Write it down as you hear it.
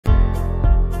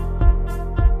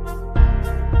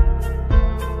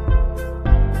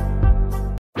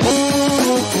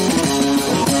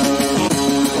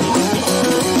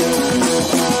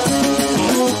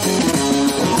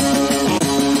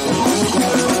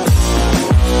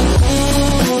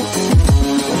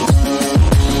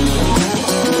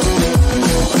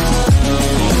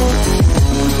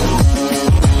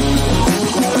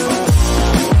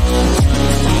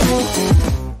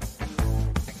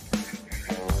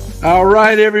All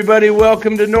right, everybody,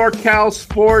 welcome to NorCal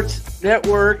Sports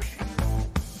Network.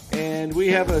 And we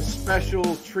have a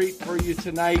special treat for you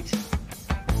tonight.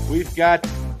 We've got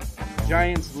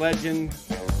Giants legend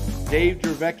Dave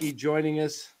Dravecky joining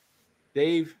us.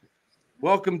 Dave,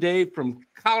 welcome, Dave, from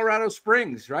Colorado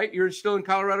Springs, right? You're still in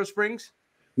Colorado Springs?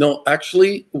 No,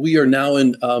 actually, we are now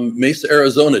in Mesa,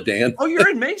 Arizona, Dan. Oh,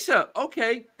 you're in Mesa.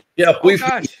 Okay. Yeah,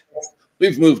 gosh.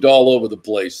 We've moved all over the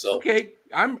place. So okay,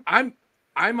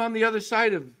 I'm on the other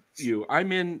side of you.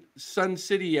 I'm in Sun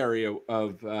City area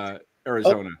of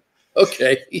Arizona. Oh,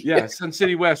 okay. Yeah, Sun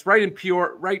City West, right in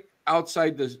Peoria, right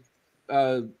outside the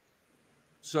the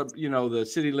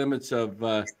city limits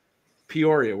of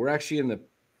Peoria. We're actually in the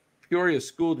Peoria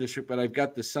School District, but I've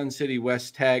got the Sun City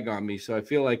West tag on me, so I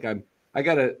feel like I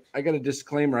got a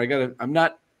disclaimer. I'm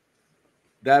not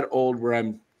that old where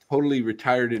I'm totally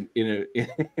retired in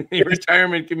a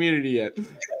retirement community yet.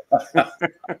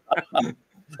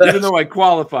 Even though I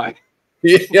qualify.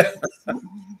 Yeah.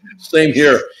 Same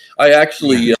here. I've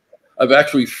actually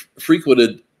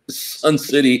frequented Sun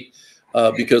City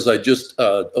because I just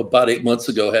about 8 months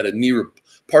ago had a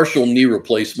partial knee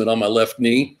replacement on my left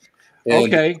knee.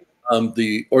 And, okay.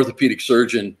 The orthopedic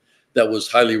surgeon that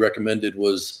was highly recommended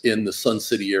was in the Sun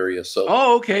City area. So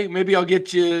okay. Maybe I'll get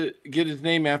his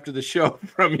name after the show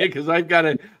from you, because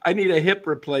I need a hip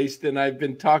replaced, and I've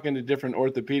been talking to different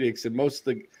orthopedics, and most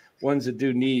of the ones that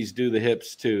do knees do the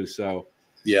hips too. So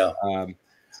yeah.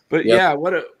 But yeah,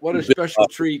 what a special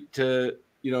treat to,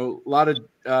 a lot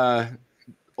of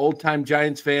old time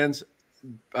Giants fans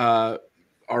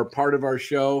are part of our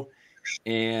show.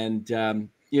 And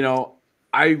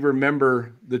I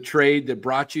remember the trade that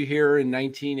brought you here in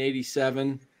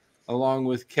 1987, along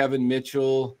with Kevin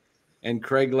Mitchell and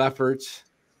Craig Lefferts.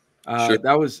 Sure.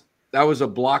 That was a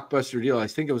blockbuster deal. I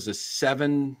think it was a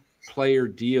 7-player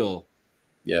deal.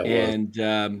 Yeah.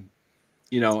 And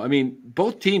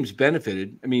both teams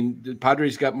benefited. I mean, the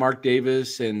Padres got Mark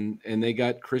Davis, and they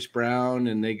got Chris Brown,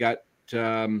 and they got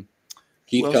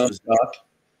Keith Comstock.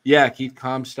 Yeah, Keith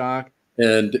Comstock.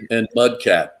 And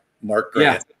Mudcat, Mark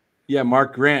Grant. Yeah,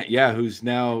 Mark Grant. Yeah, who's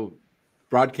now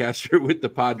broadcaster with the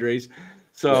Padres.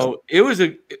 So it was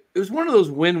one of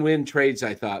those win-win trades,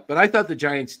 I thought. But I thought the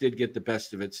Giants did get the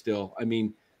best of it still. I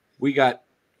mean, we got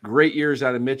great years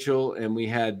out of Mitchell, and we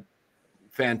had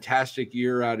fantastic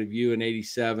year out of you in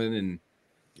 87 and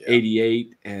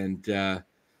 88. And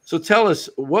so tell us,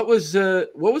 what was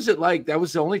it like? That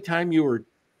was the only time you were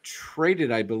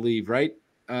traded, I believe, right?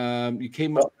 You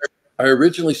came up. I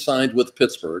originally signed with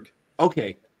Pittsburgh.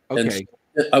 Okay. And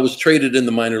I was traded in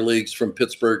the minor leagues from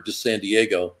Pittsburgh to San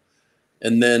Diego.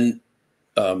 And then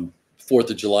 4th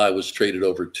of July was traded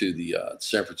over to the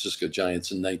San Francisco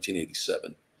Giants in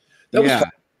 1987.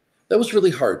 That was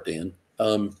really hard, Dan.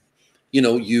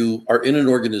 You are in an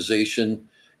organization,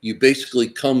 you basically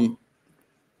come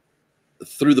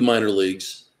through the minor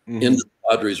leagues into the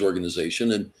Padres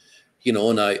organization. And,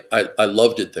 I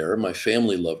loved it there. My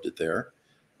family loved it there.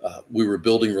 We were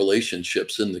building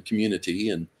relationships in the community,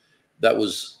 and that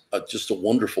was just a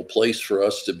wonderful place for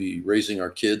us to be raising our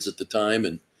kids at the time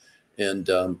and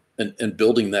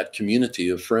building that community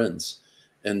of friends.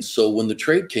 And so when the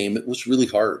trade came, it was really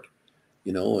hard.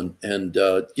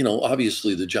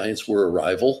 Obviously the Giants were a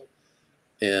rival,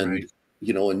 and, right.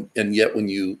 And yet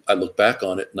when I look back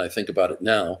on it and I think about it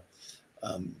now,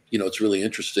 it's really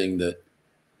interesting that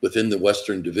within the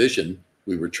Western Division,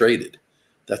 we were traded.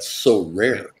 That's so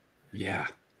rare. Yeah.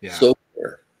 So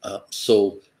rare.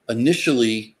 So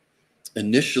initially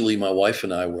my wife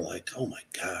and I were like, oh my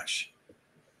gosh,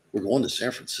 we're going to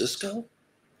San Francisco.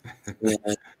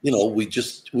 And,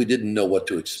 we didn't know what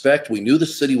to expect. We knew the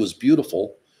city was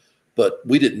beautiful, but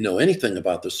we didn't know anything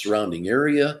about the surrounding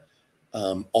area.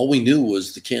 All we knew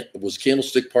was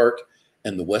Candlestick Park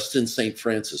and the Westin St.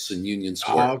 Francis in Union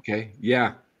Square. Oh, okay.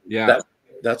 Yeah.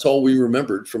 That's all we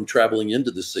remembered from traveling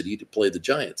into the city to play the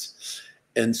Giants.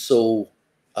 And so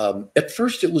at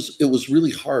first it was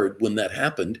really hard when that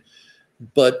happened,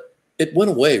 but it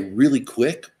went away really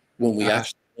quick when we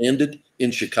actually landed in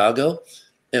Chicago.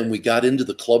 And we got into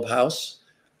the clubhouse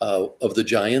of the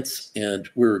Giants, and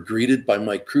we were greeted by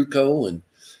Mike Krukow, and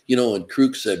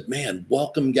Kruk said, "Man,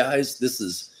 welcome, guys. This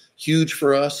is huge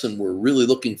for us, and we're really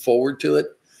looking forward to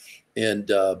it."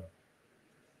 And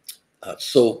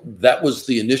so that was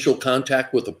the initial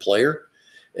contact with a player.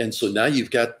 And so now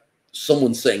you've got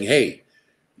someone saying, "Hey,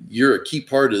 you're a key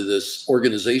part of this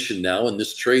organization now, and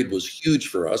this trade was huge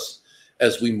for us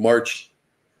as we march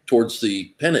towards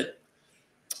the pennant."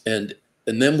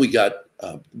 And then we got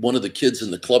one of the kids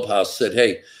in the clubhouse said,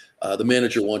 "Hey, the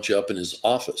manager wants you up in his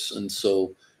office." And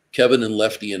so Kevin and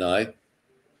Lefty and I,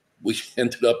 we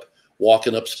ended up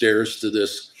walking upstairs to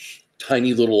this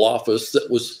tiny little office that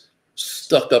was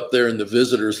stuck up there in the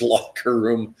visitors' locker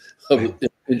room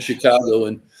in Chicago.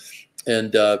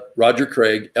 And Roger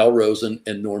Craig, Al Rosen,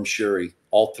 and Norm Sherry,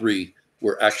 all three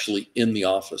were actually in the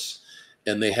office.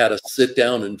 And they had us sit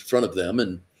down in front of them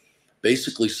and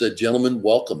basically said, gentlemen,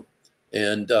 welcome.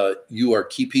 And you are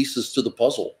key pieces to the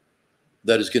puzzle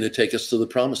that is going to take us to the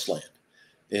promised land.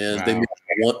 And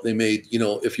wow. they made, you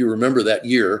know, if you remember that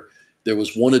year, there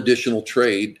was one additional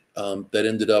trade that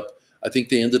ended up, I think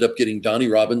they ended up getting Donnie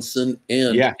Robinson,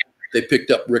 and they picked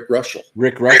up Rick Russell.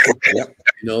 Yep.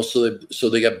 You know, so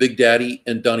they got Big Daddy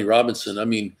and Donnie Robinson. I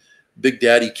mean, Big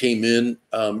Daddy came in,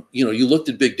 you know, you looked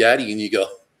at Big Daddy and you go,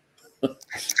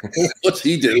 what's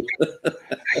he do?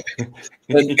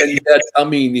 and yet, I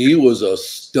mean, he was a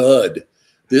stud.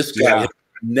 This guy had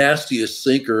the nastiest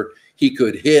sinker he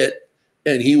could hit,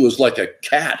 and he was like a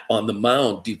cat on the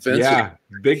mound defensively. Yeah,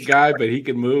 big guy, but he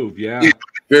could move. Yeah,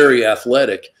 very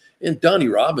athletic. And Donnie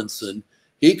Robinson,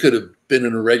 he could have been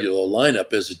in a regular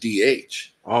lineup as a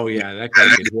DH. Oh yeah, that guy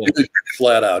could hit.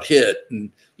 Flat out hit,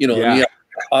 and you know, and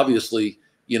obviously,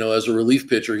 you know, as a relief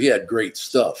pitcher, he had great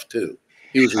stuff too.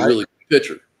 He was a really good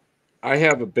pitcher. I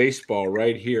have a baseball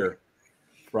right here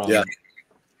from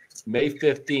May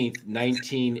 15th,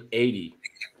 1980.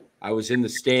 I was in the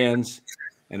stands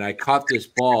and I caught this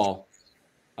ball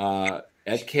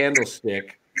at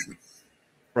Candlestick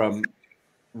from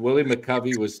Willie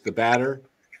McCovey was the batter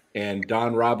and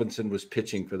Don Robinson was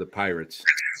pitching for the Pirates.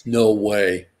 No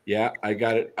way. Yeah, I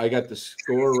got it. I got the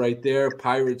score right there.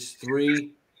 Pirates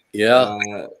 3. Yeah.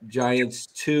 Giants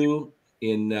 2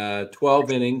 in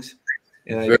 12 innings.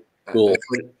 And Very cool.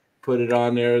 I put it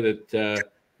on there that,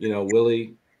 you know,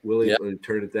 Willie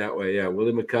turned it that way. Yeah,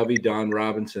 Willie McCovey, Don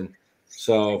Robinson.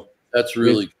 So that's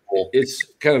really cool. It's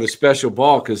kind of a special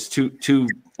ball because two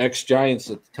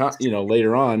ex-Giants at the time, you know,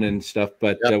 later on and stuff.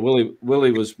 But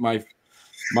Willie was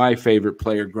my favorite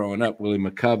player growing up, Willie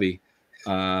McCovey.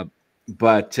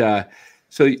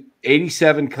 So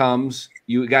 87 comes.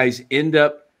 You guys end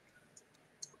up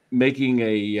making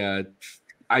a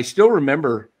I still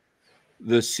remember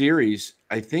the series.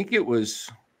 I think it was,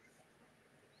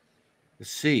 let's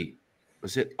see,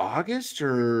 was it August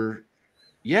or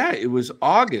it was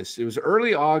August. It was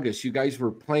early August. You guys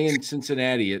were playing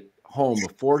Cincinnati at home, a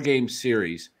 4-game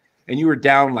series, and you were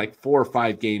down like 4 or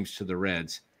 5 games to the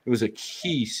Reds. It was a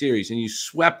key series, and you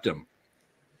swept them.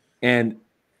 And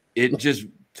it just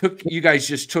you guys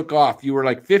just took off. You were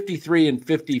like 53 and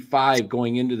 55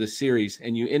 going into the series,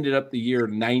 and you ended up the year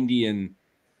 90 and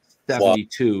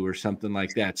 72 or something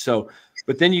like that. So,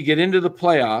 but then you get into the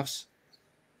playoffs,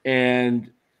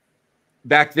 and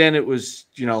back then it was,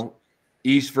 you know,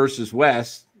 East versus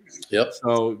West. Yep.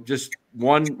 So just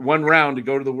one round to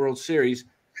go to the World Series,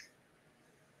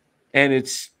 and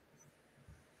it's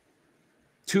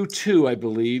 2-2, I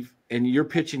believe, and you're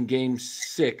pitching Game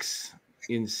 6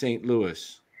 in St.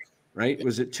 Louis, right?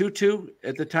 Was it 2-2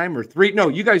 at the time or 3? No,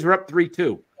 you guys were up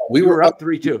 3-2. We were up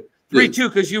 3-2. 3-2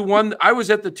 because you won. I was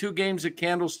at the 2 games at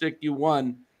Candlestick. You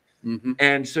won,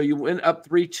 and so you went up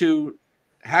 3-2.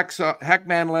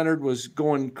 Hackman Leonard was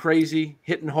going crazy,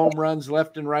 hitting home runs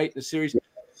left and right in the series.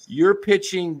 You're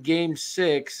pitching Game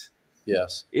 6.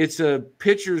 Yes, it's a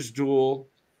pitcher's duel,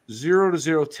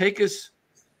 0-0. Take us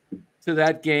to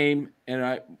that game,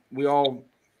 and we all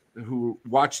who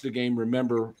watched the game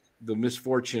remember the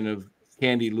misfortune of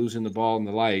Candy losing the ball in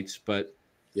the lights, but.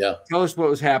 Yeah. Tell us what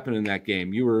was happening in that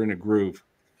game. You were in a groove.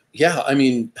 Yeah. I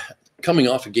mean, coming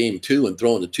off of Game 2 and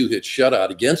throwing a 2-hit shutout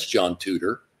against John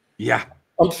Tudor. Yeah.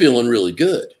 I'm feeling really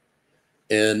good.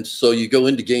 And so you go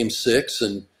into Game 6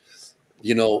 and,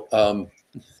 you know, I'm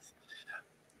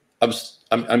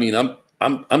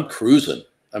cruising.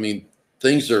 I mean,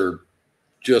 things are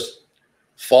just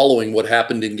following what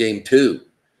happened in Game 2.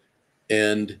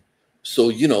 And so,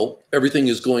 you know, everything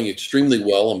is going extremely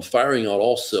well. I'm firing on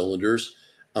all cylinders.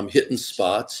 I'm hitting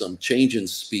spots. I'm changing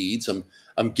speeds.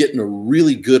 I'm getting a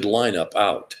really good lineup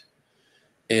out.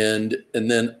 And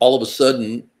then all of a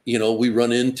sudden, you know, we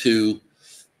run into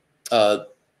the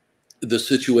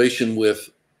situation with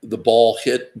the ball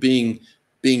being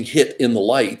hit in the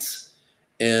lights.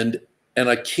 And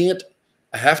I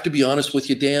have to be honest with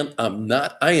you, Dan,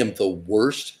 I am the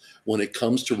worst when it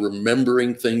comes to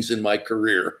remembering things in my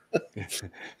career.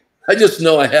 I just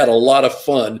know I had a lot of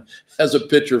fun as a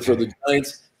pitcher for the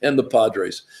Giants and the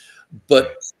Padres.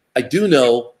 But I do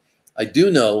know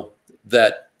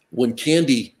that when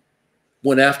Candy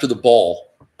went after the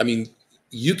ball, I mean,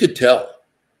 you could tell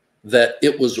that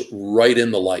it was right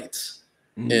in the lights.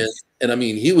 And I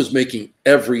mean, he was making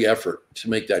every effort to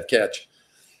make that catch.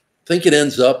 I think it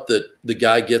ends up that the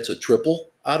guy gets a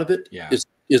triple out of it. Yeah.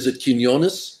 Is it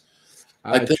Quinones?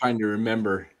 I'm trying to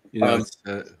remember, who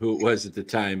it was at the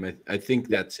time. I think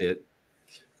that's it.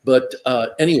 But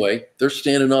anyway, they're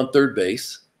standing on third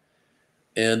base,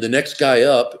 and the next guy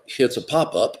up hits a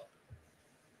pop-up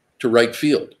to right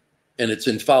field, and it's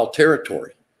in foul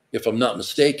territory, if I'm not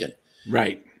mistaken.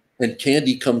 Right. And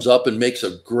Candy comes up and makes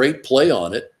a great play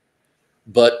on it,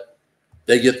 but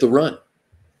they get the run.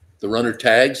 The runner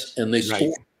tags, and they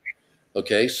score.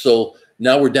 Okay, so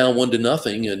now we're down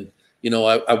 1-0, and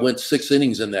I went 6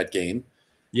 innings in that game.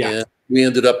 Yeah. And we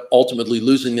ended up ultimately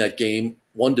losing that game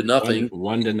 1-0.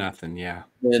 1-0. Yeah.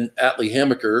 And Atlee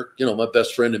Hammaker, my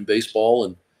best friend in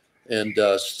baseball, and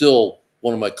still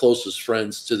one of my closest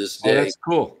friends to this day. Oh, that's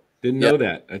cool. Didn't know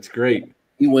that. That's great.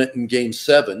 He went in Game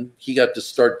 7. He got to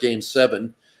start Game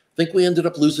 7. I think we ended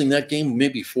up losing that game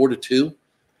maybe 4-2,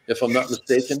 if I'm not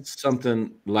mistaken.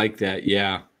 Something like that.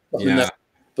 Yeah. Yeah.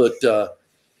 But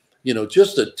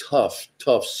just a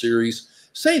tough series.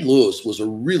 St. Louis was a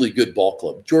really good ball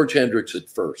club. George Hendricks at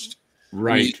first.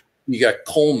 Right. You got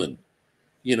Coleman,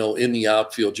 in the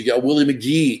outfield. You got Willie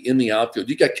McGee in the outfield.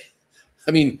 You got,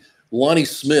 Lonnie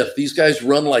Smith. These guys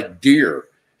run like deer.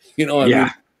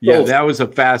 Yeah, that was a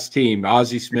fast team.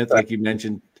 Ozzie Smith, like you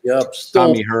mentioned. Yep.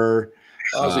 Tommy Herr.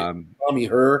 Tommy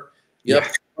Herr. Yep.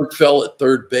 Yeah. Fell at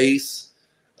third base.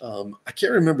 I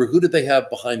can't remember, who did they have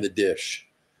behind the dish?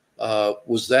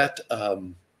 Was that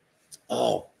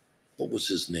what was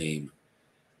his name?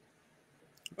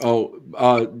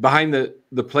 Behind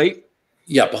the plate?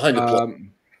 Yeah, behind the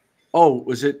plate.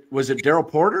 Was it Darryl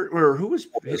Porter, or who was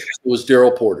it? Was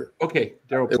Darryl Porter. Okay,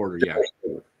 Darryl Porter, yeah.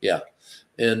 Yeah.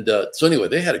 And so anyway,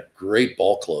 they had a great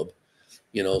ball club,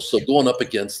 so going up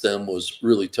against them was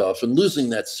really tough. And losing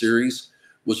that series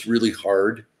was really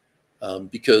hard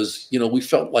because, we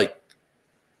felt like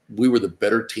we were the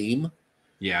better team.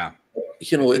 Yeah.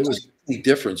 It was a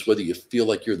difference whether you feel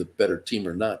like you're the better team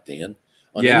or not, Dan.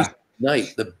 On any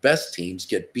night, the best teams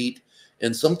get beat,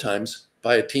 and sometimes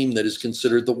by a team that is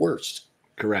considered the worst.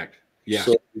 Correct. Yeah.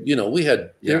 So, we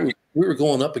were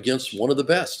going up against one of the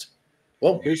best.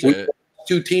 Well, here's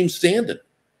 2 teams standing.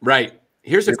 Right.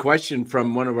 Here's a question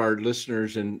from one of our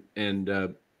listeners and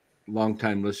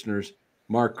longtime listeners.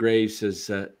 Mark Graves says,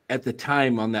 at the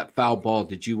time on that foul ball,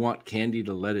 did you want Candy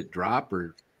to let it drop,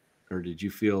 or did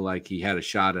you feel like he had a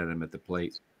shot at him at the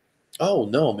plate? Oh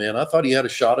no, man! I thought he had a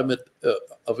shot of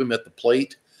him at the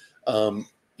plate.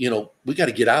 We got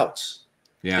to get outs.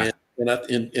 Yeah. And at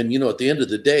the end of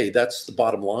the day, that's the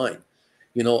bottom line.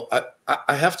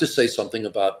 I have to say something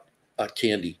about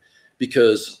Candy,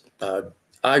 because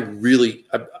I've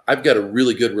got a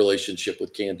really good relationship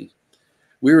with Candy.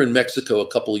 We were in Mexico a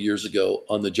couple of years ago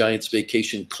on the Giants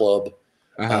Vacation Club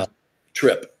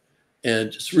trip, and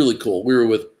it's really cool. We were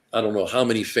with, I don't know how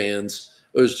many fans.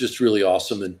 It was just really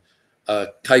awesome. And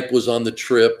Kipe was on the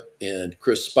trip, and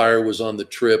Chris Spire was on the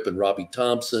trip, and Robbie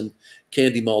Thompson,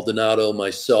 Candy Maldonado,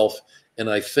 myself, and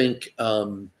I think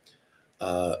one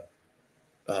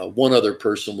other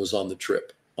person was on that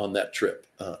trip.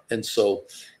 And so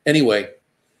anyway,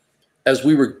 as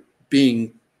we were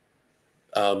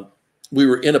we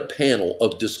were in a panel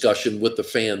of discussion with the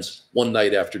fans one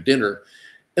night after dinner.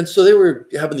 And so they were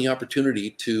having the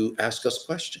opportunity to ask us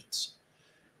questions.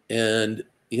 And,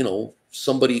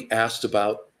 somebody asked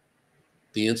about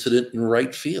the incident in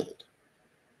right field.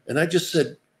 And I just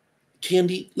said,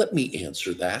 Candy, let me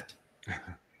answer that.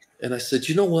 And I said,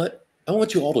 you know what? I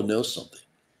want you all to know something.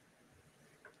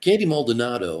 Candy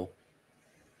Maldonado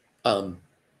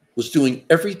was doing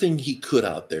everything he could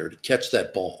out there to catch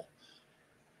that ball.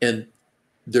 And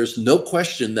there's no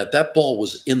question that ball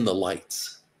was in the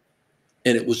lights.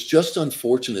 And it was just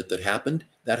unfortunate that happened.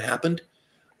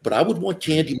 But I would want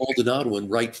Candy Maldonado in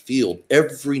right field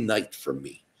every night from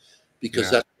me,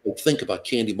 because that's what I think about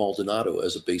Candy Maldonado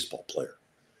as a baseball player.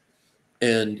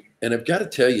 And I've got to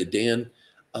tell you, Dan,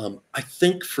 I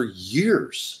think for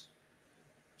years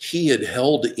he had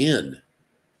held in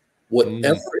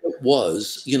whatever it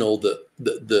was,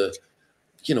 the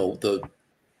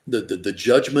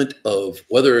judgment of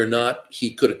whether or not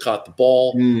he could have caught the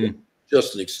ball,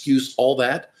 just an excuse, all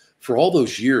that for all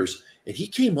those years. And he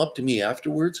came up to me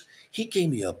afterwards. He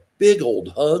gave me a big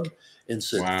old hug and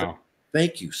said, wow,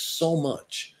 thank you so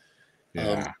much.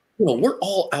 Yeah. We're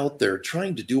all out there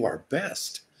trying to do our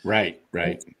best. Right.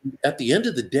 At the end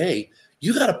of the day,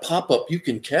 you got a pop-up you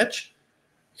can catch.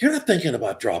 You're not thinking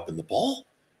about dropping the ball.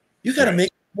 You got to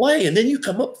make a play, and then you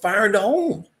come up firing to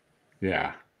home.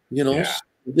 Yeah.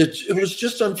 It was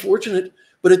just unfortunate.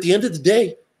 But at the end of the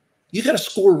day, you got to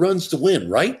score runs to win,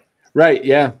 right? Right.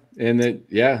 Yeah. And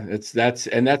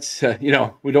that's you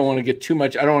know, we don't want to get too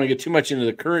much. I don't want to get too much into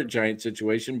the current Giant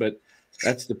situation, but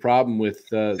that's the problem with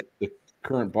the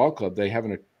current ball club. They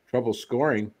having a trouble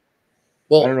scoring.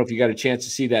 I don't Well, know if you got a chance to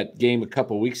see that game a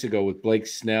couple weeks ago with Blake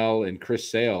Snell and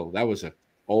Chris Sale. That was a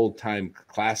old time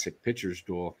classic pitchers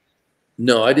duel.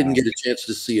 no, I didn't get a chance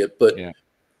to see it, but Yeah.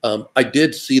 I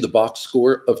did see the box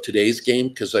score of today's game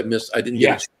because I didn't get a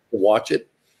Yeah. chance to watch it.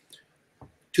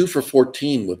 2 for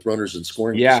 14 with runners in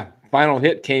scoring position. Yeah. Final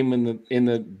hit came in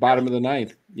the bottom of the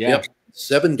ninth. Yeah. Yep.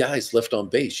 7 guys left on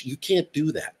base. You can't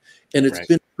do that. And it's Right.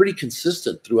 been pretty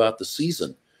consistent throughout the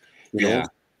season. You know, Yeah.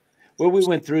 Well, we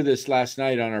went through this last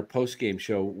night on our post game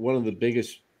show. One of the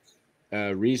biggest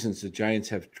reasons the Giants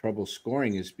have trouble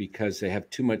scoring is because they have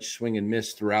too much swing and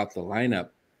miss throughout the lineup.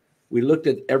 We looked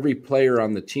at every player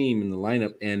on the team in the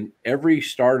lineup, and every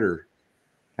starter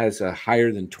has a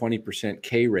higher than 20%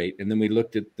 K rate. And then we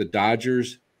looked at the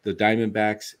Dodgers, the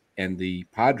Diamondbacks, and the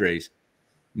Padres,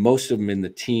 most of them in the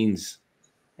teens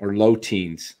or low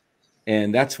teens.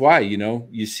 And that's why, you know,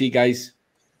 you see guys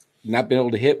not being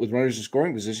able to hit with runners in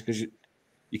scoring position because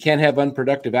you can't have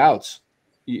unproductive outs.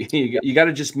 You got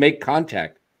to just make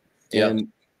contact. yep. And,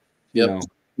 you Yep. know,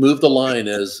 Move the line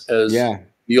as yeah,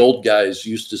 the old guys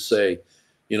used to say,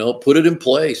 you know, put it in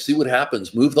play, see what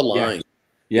happens, move the yeah, line.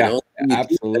 You yeah, know, when you do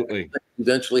that, absolutely. things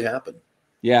eventually happen.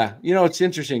 Yeah. You know, it's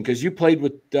interesting because you played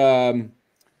with Tony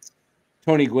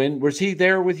Gwynn. Was he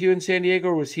there with you in San Diego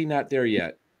or was he not there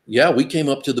yet? Yeah, we came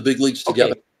up to the big leagues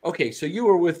together. Okay. Okay. So you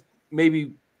were with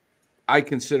maybe I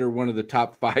consider one of the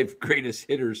top 5 greatest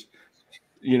hitters,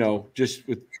 you know, just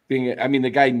with being, I mean, the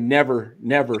guy never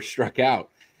struck out.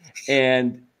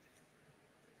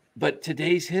 But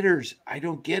today's hitters, I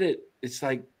don't get it. It's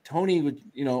like Tony would,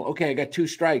 you know, okay, I got 2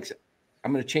 strikes.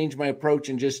 I'm going to change my approach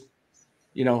and just,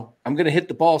 you know, I'm going to hit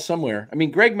the ball somewhere. I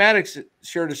mean, Greg Maddux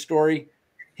shared a story.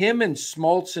 Him and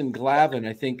Smoltz and Glavine,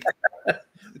 I think,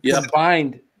 Yep.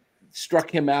 combined struck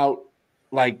him out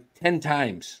like 10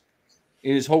 times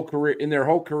in his whole career, in their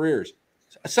whole careers.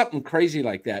 Something crazy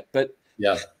like that. But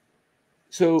Yeah.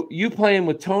 so you playing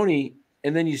with Tony,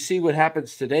 and then you see what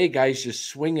happens today. Guys just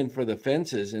swinging for the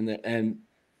fences, and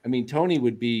I mean, Tony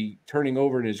would be turning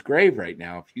over in his grave right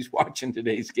now if he's watching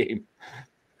today's game.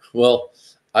 Well,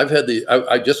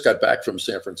 I just got back from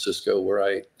San Francisco where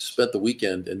I spent the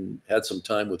weekend and had some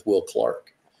time with Will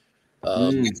Clark.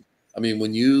 I mean,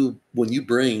 when you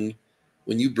bring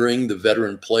the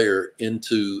veteran player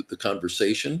into the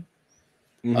conversation,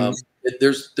 Mm-hmm.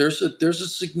 there's a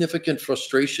significant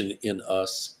frustration in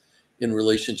us in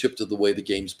relationship to the way the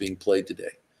game's being played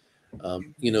today.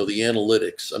 You know, the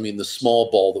analytics. I mean, the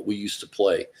small ball that we used to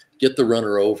play, get the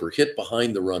runner over, hit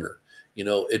behind the runner, you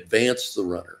know, advance the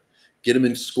runner, get him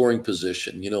in scoring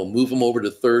position, you know, move him over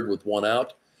to third with 1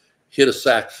 out, hit a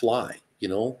sac fly, you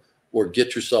know, or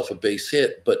get yourself a base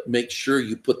hit, but make sure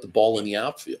you put the ball in the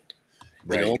outfield,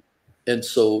 you Right. know. And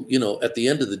so, you know, at the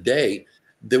end of the day,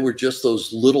 there were just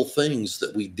those little things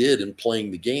that we did in playing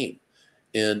the game.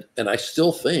 And I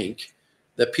still think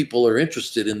that people are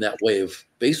interested in that way of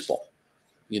baseball.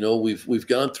 You know, we've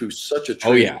gone through such a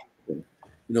Oh yeah. you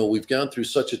know, we've gone through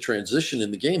such a transition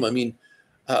in the game. I mean,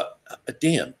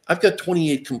 Dan, I've got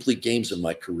 28 complete games in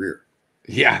my career.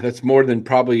 Yeah, that's more than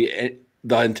probably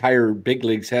the entire big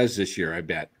leagues has this year, I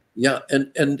bet. Yeah,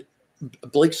 and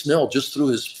Blake Snell just threw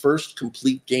his first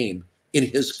complete game in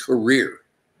his career.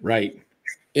 Right.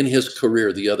 In his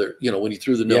career, the other, you know, when he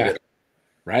threw the no Yeah. hitter.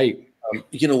 Right.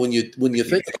 You know, when you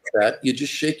think about that, you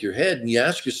just shake your head and you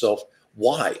ask yourself,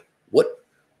 why?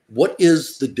 What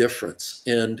is the difference?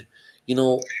 And you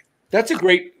know, That's a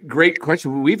great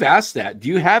question. We've asked that. Do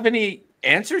you have any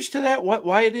answers to that?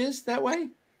 Why it is that way?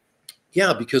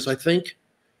 yeah, because I think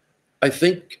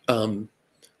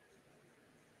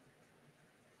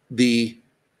the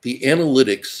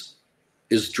analytics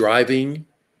is driving,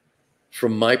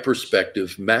 from my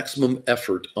perspective, maximum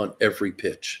effort on every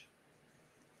pitch.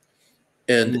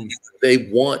 And they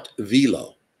want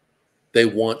velo, they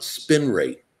want spin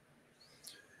rate.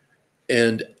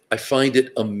 And I find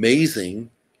it amazing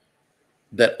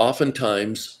that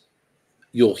oftentimes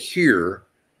you'll hear,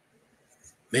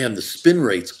 man, the spin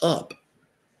rate's up,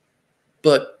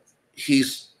 but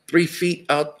he's 3 feet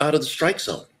out of the strike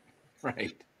zone.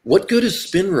 Right. What good is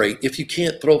spin rate if you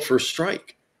can't throw for a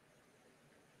strike?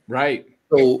 Right.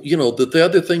 So, you know, the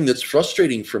other thing that's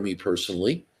frustrating for me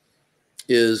personally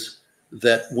is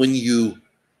that when you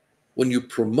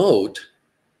promote,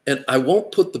 and I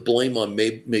won't put the blame on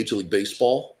Major League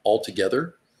Baseball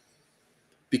altogether,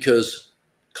 because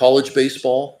college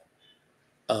baseball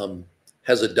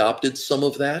has adopted some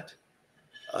of that.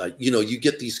 You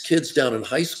get these kids down in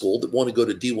high school that want to go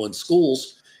to D1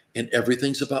 schools, and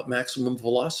everything's about maximum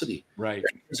velocity. Right.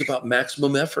 It's about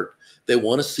maximum effort. They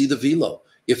want to see the velo.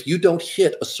 If you don't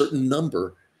hit a certain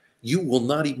number, you will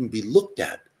not even be looked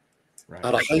at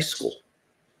out of high school.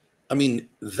 I mean,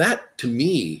 that to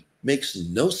me makes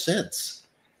no sense.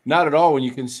 Not at all when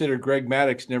you consider Greg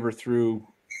Maddux never threw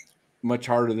much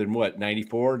harder than what,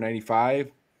 94,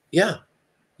 95? Yeah.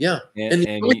 Yeah. And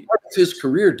the early part of his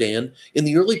career, Dan, in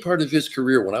the early part of his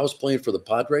career, when I was playing for the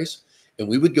Padres and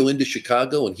we would go into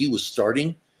Chicago and he was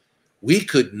starting, we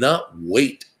could not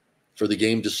wait for the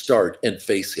game to start and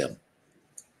face him.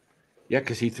 Yeah,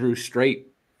 because he threw straight.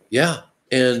 Yeah.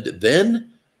 And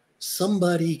then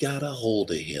somebody got a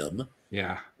hold of him.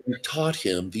 Yeah. And taught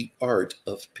him the art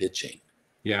of pitching.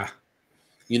 Yeah.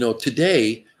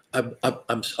 Today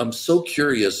I'm so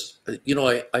curious.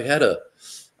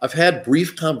 I've had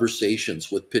brief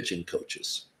conversations with pitching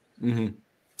coaches. Mm-hmm.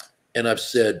 And I've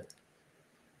said,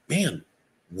 man,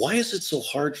 why is it so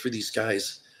hard for these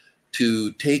guys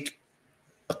to take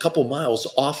a couple miles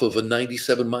off of a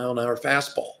 97-mile-an-hour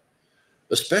fastball,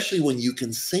 especially when you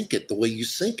can sink it the way you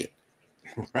sink it?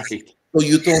 Right. So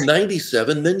you throw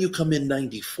 97, then you come in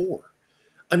 94.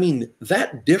 I mean,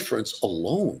 that difference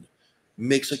alone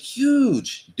makes a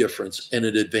huge difference and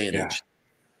an advantage,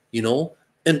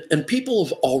 And people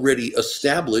have already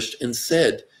established and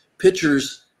said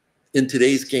pitchers in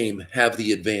today's game have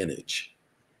the advantage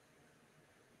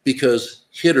because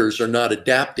hitters are not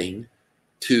adapting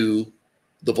to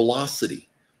the velocity.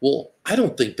 Well, I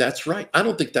don't think that's right. I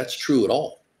don't think that's true at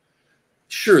all.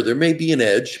 Sure, there may be an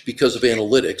edge because of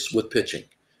analytics with pitching.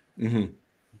 Mm-hmm.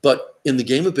 But in the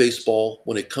game of baseball,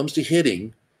 when it comes to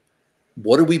hitting,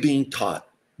 what are we being taught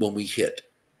when we hit?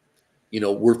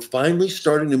 We're finally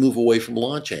starting to move away from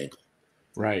launch angle.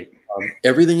 Right.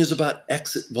 Everything is about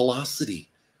exit velocity.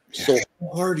 Yeah. So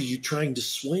how hard are you trying to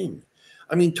swing?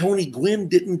 I mean, Tony Gwynn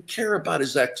didn't care about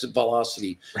his exit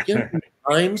velocity.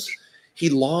 Times he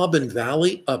lob and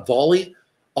volley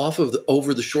off of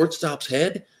over the shortstop's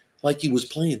head like he was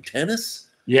playing tennis.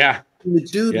 Yeah. And the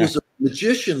dude was a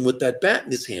magician with that bat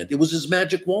in his hand. It was his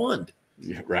magic wand.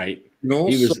 Yeah, right. He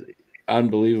was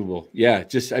unbelievable. Yeah.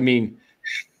 Just, I mean,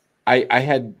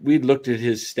 we'd looked at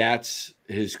his stats,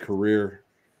 his career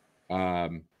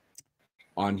on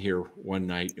here one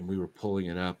night, and we were pulling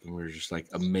it up and we were just like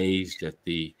amazed at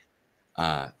the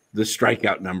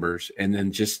strikeout numbers and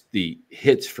then just the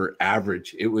hits for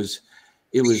average. It was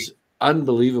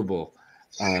unbelievable.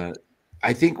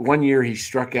 I think one year he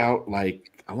struck out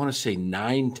like, I want to say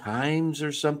 9 times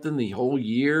or something the whole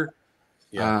year.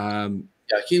 Yeah.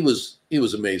 He was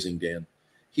amazing, Dan.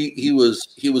 He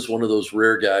was one of those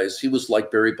rare guys. He was like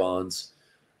Barry Bonds.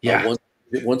 Yeah.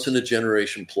 Once in a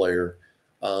generation player.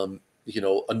 A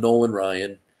Nolan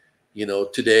Ryan.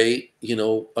 Today,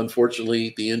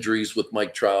 unfortunately the injuries with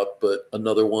Mike Trout, but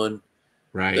another one.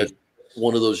 Right. That's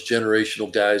one of those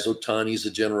generational guys. Ohtani's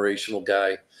a generational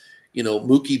guy.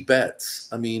 Mookie Betts.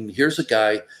 I mean, here's a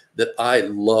guy that I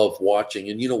love watching.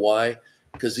 And you know why?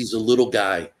 Because he's a little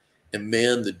guy. And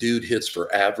man, the dude hits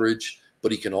for average,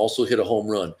 but he can also hit a home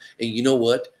run. And you know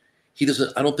what? I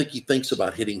don't think he thinks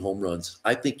about hitting home runs.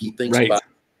 I think he thinks about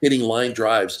hitting line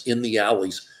drives in the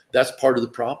alleys. That's part of the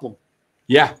problem.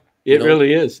 Yeah, it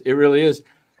really is. It really is.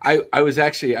 I've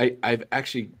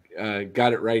actually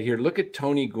got it right here. Look at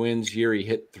Tony Gwynn's year. He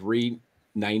hit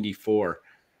 394.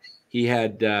 He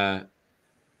had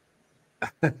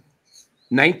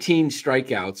 19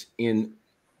 strikeouts in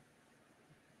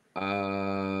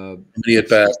many at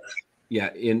bats.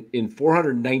 Yeah, in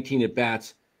 419 at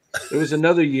bats. There was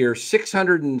another year,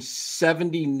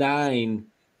 679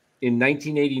 in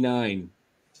 1989.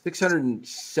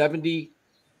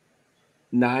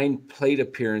 679 plate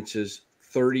appearances,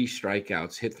 30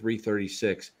 strikeouts, hit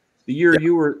 336. The year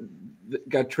you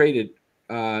got traded,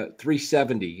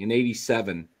 370 in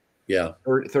 87. Yeah.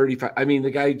 Or 35. I mean, the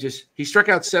guy he struck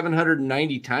out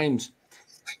 790 times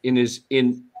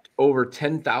in over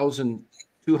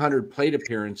 10,200 plate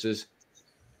appearances.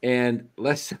 And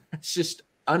it's just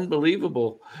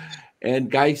unbelievable. And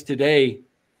guys today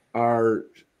are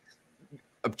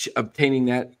obtaining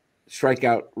that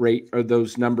strikeout rate or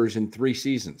those numbers in 3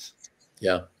 seasons.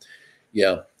 Yeah.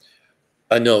 Yeah.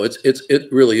 I know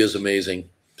it really is amazing.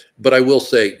 But I will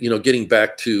say, getting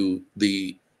back to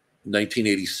the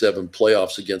 1987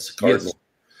 playoffs against the Cardinals,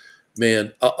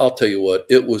 man, I'll tell you what,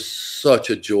 it was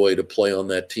such a joy to play on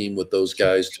that team with those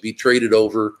guys, to be traded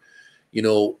over.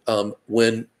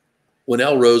 When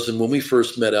Al Rosen, when we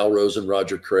first met Al Rosen,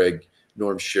 Roger Craig,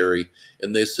 Norm Sherry,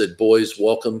 and they said, boys,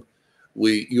 welcome.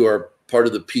 You are part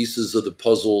of the pieces of the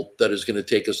puzzle that is going to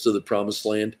take us to the promised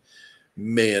land.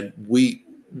 man, we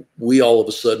all of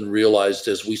a sudden realized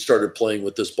as we started playing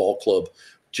with this ball club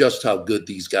just how good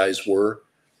these guys were,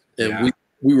 and Yeah.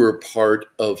 we were a part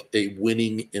of a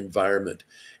winning environment.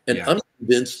 And Yeah.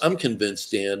 I'm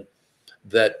convinced, Dan,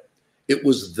 that it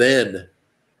was then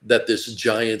that this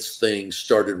Giants thing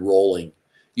started rolling.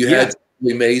 You had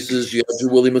Willie Mazes, you had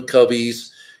your Willie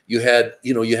McCoveys, you had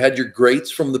your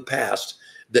greats from the past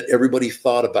that everybody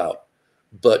thought about.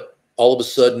 But all of a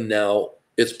sudden now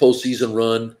it's postseason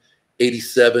run,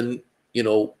 87,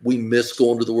 we miss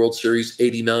going to the World Series.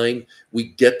 89, we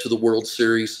get to the World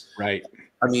Series. Right.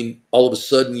 I mean, all of a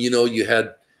sudden, you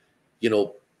had,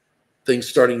 things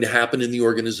starting to happen in the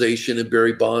organization, and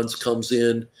Barry Bonds comes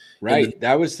in. Right.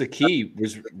 That was the key,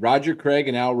 was Roger Craig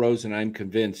and Al Rosen. I'm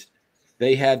convinced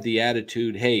they had the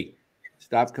attitude, hey,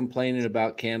 stop complaining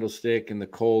about Candlestick and the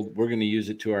cold. We're going to use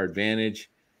it to our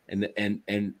advantage.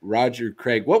 And Roger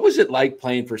Craig, what was it like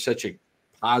playing for such a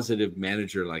positive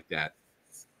manager like that?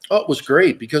 Oh, it was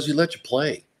great because he let you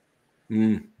play.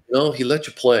 He let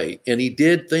you play, and he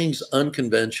did things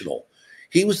unconventional.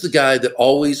 He was the guy that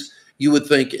always, you would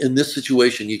think in this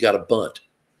situation, you got a bunt.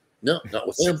 No, not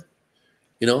with him,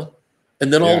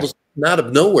 and then all of a sudden, out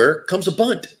of nowhere comes a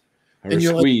bunt. Or and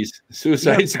you're squeeze, like,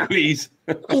 suicide squeeze.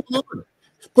 Hold on.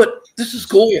 But this is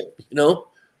cool,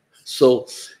 So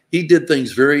he did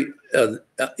things very,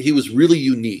 he was really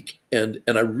unique, and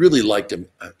I really liked him.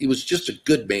 He was just a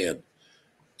good man,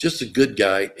 just a good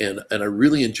guy, and I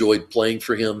really enjoyed playing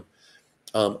for him.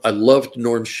 I loved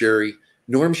Norm Sherry.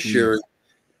 Norm Sherry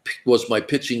was my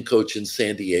pitching coach in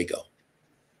San Diego.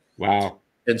 Wow.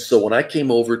 And so when I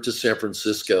came over to San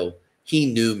Francisco,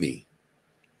 he knew me.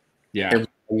 Yeah. And what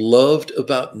I loved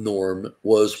about Norm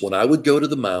was when I would go to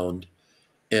the mound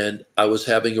and I was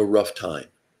having a rough time,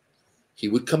 he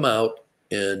would come out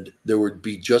and there would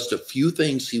be just a few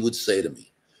things he would say to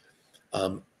me.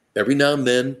 Every now and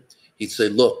then he'd say,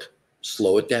 look,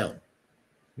 slow it down.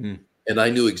 And I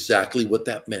knew exactly what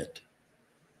that meant.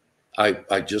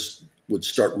 I just would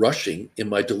start rushing in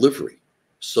my delivery.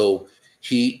 So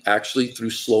he actually,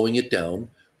 through slowing it down,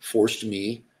 forced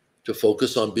me to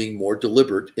focus on being more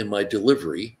deliberate in my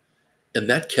delivery. And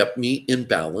that kept me in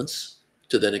balance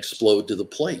to then explode to the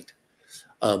plate.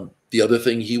 The other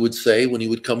thing he would say when he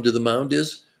would come to the mound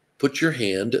is, put your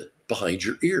hand behind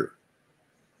your ear.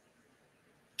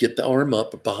 Get the arm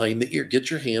up behind the ear. Get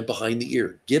your hand behind the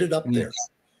ear. Get it up there.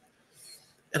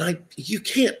 And you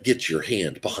can't get your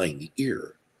hand behind the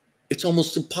ear. It's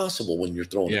almost impossible when you're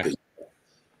throwing a baseball.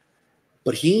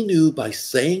 But he knew by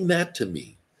saying that to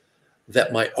me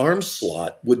that my arm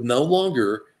slot would no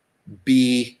longer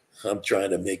be, I'm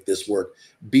trying to make this work,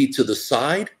 be to the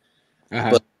side,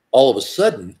 but all of a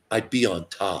sudden I'd be on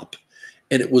top.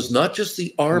 And it was not just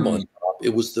the arm on top,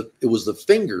 it was the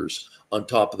fingers on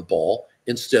top of the ball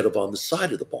instead of on the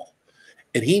side of the ball.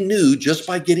 And he knew just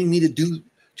by getting me to do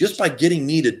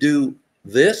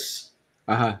this,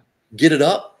 get it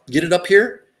up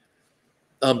here,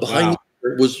 behind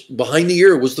the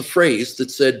ear was the phrase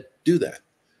that said, do that.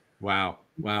 Wow.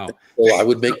 So I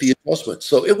would make the adjustment.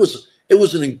 So it was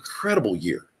an incredible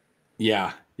year.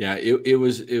 Yeah. It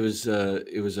was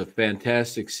a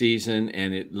fantastic season,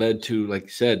 and it led to, like you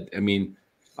said, I mean,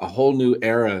 a whole new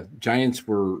era. Giants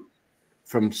were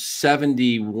from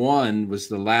 71 was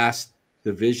the last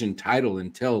division title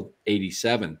until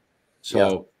 87.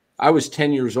 So I was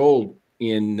 10 years old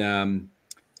in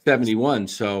 71.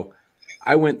 So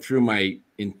I went through my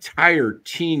entire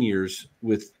teen years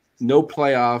with no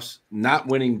playoffs, not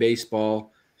winning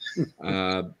baseball.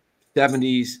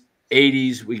 70s,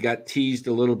 80s, we got teased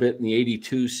a little bit in the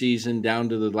 82 season down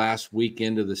to the last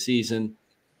weekend of the season.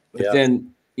 But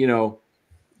then,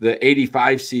 the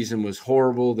 85 season was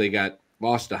horrible. They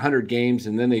lost 100 games,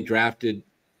 and then they drafted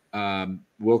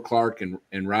Will Clark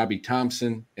and Robbie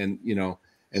Thompson, and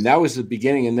that was the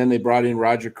beginning. And then they brought in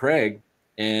Roger Craig,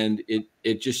 and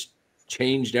it just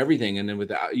changed everything. And then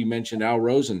you mentioned Al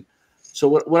Rosen. So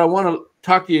what I want to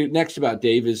talk to you next about,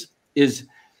 Dave, is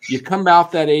you come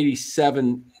out that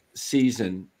 87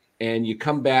 season and you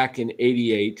come back in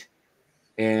 88,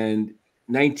 and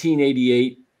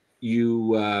 1988 you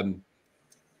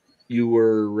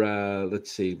were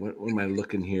let's see, what am I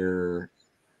looking here?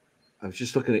 I was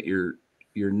just looking at your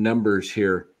numbers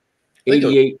here.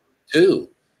 88 2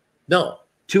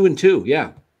 and 2.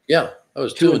 Yeah, I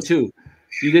was 2 and 2.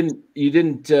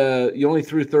 You only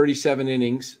threw 37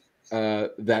 innings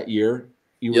that year.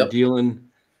 You were dealing.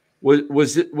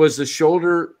 Was the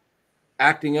shoulder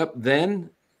acting up then?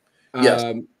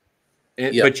 Yes.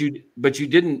 But you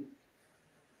didn't.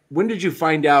 When did you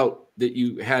find out that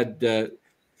you had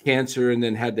cancer and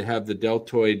then had to have the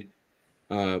deltoid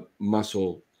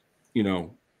muscle you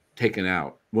know, taken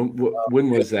out? When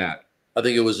was that? I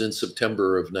think it was in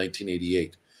September of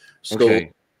 1988. So,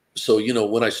 Okay. so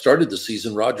when I started the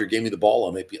season, Roger gave me the ball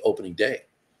on maybe opening day.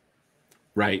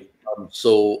 Right.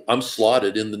 So I'm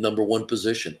slotted in the number 1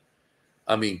 position.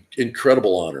 I mean,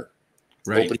 incredible honor.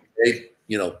 Right. Opening day,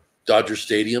 Dodger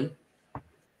Stadium,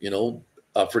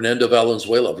 Fernando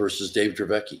Valenzuela versus Dave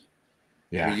Dravecky.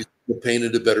 Yeah. I mean, you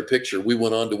painted a better picture. We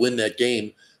went on to win that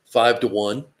game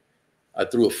 5-1. I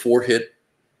threw a 4-hit.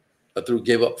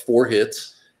 Gave up 4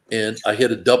 hits, and I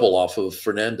hit a double off of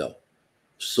Fernando.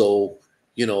 So,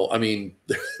 I mean,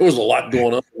 there was a lot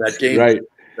going on in that game. Right.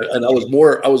 And I was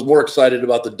more excited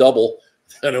about the double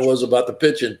than I was about the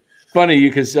pitching. Funny,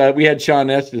 because we had Sean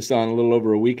Estes on a little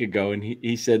over a week ago, and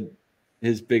he said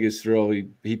his biggest thrill,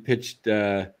 he pitched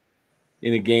in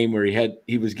a game where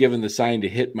he was given the sign to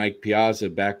hit Mike Piazza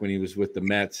back when he was with the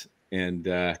Mets,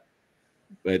 and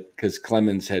but because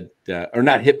Clemens had or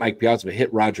not hit Mike Piazza, but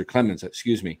hit Roger Clemens,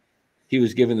 excuse me, he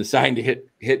was given the sign to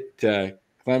hit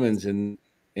Clemens, and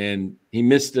he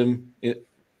missed him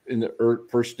in the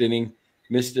first inning,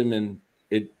 missed him, and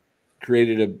it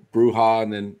created a brouhaha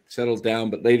and then settled down.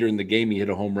 But later in the game, he hit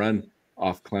a home run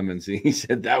off Clemens. And he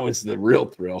said that was the real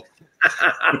thrill.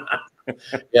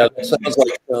 Yeah, that sounds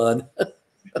like fun.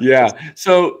 Yeah.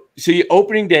 So you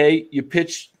opening day, you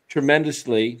pitched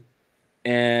tremendously,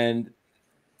 and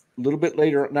a little bit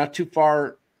later, not too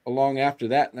far along after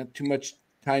that, not too much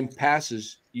time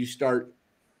passes, you start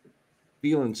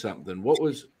feeling something. What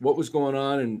was going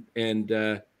on, and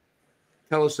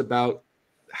tell us about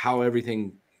how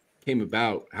everything came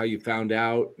about, how you found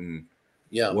out, and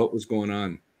what was going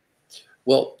on.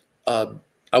 Well,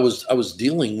 I was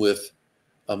dealing with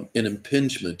an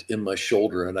impingement in my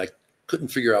shoulder, and I couldn't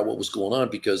figure out what was going on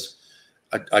because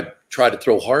I tried to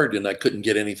throw hard and I couldn't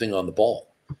get anything on the ball.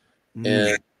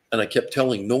 And I kept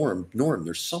telling Norm,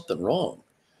 there's something wrong.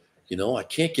 I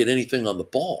can't get anything on the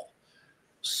ball.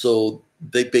 So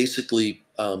they basically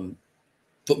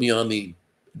put me on the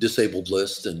disabled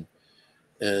list, and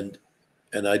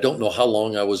I don't know how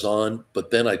long I was on,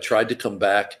 but then I tried to come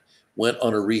back, went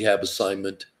on a rehab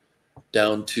assignment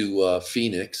down to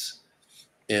Phoenix,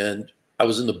 and I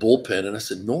was in the bullpen, and I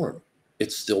said, Norm,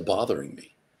 it's still bothering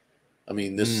me. I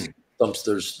mean, there's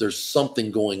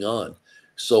something going on.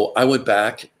 So I went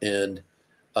back, and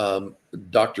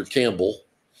Dr. Campbell,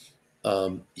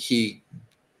 he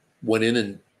went in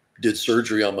and did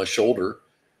surgery on my shoulder,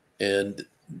 and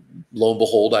lo and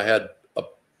behold, I had a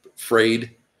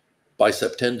frayed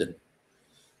bicep tendon.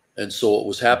 And so what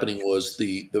was happening was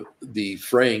the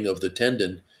fraying of the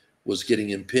tendon was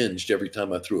getting impinged every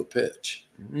time I threw a pitch.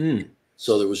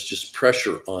 So there was just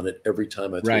pressure on it every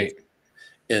time I threw it.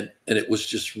 And it was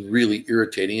just really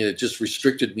irritating, and it just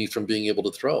restricted me from being able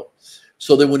to throw.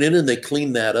 So they went in and they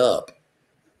cleaned that up.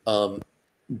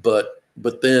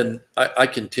 But then I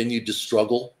continued to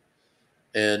struggle,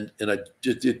 and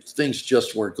things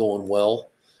just weren't going well.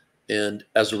 And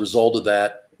as a result of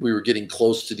that, we were getting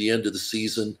close to the end of the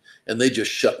season, and they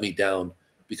just shut me down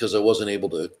because I wasn't able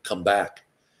to come back.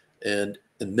 And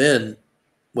then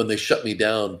when they shut me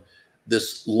down,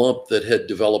 this lump that had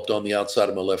developed on the outside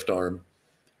of my left arm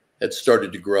had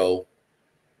started to grow.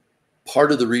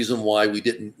 Part of the reason why we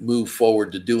didn't move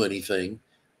forward to do anything,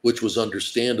 which was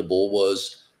understandable,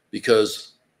 was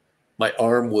because my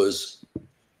arm was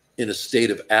in a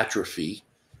state of atrophy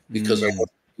because I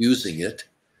wasn't using it.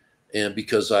 And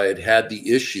because I had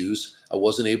the issues, I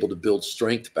wasn't able to build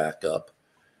strength back up.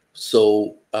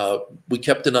 So we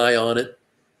kept an eye on it.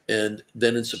 And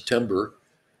then in September,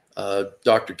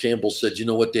 Dr. Campbell said, you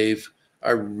know what, Dave,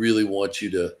 I really want you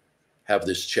to have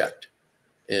this checked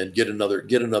and get another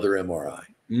MRI.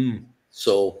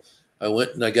 So I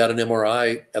went and I got an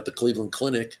MRI at the Cleveland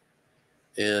Clinic.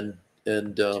 And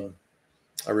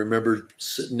I remember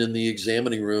sitting in the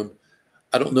examining room.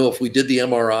 I don't know if we did the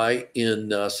MRI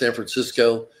in San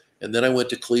Francisco, and then I went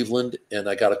to Cleveland, and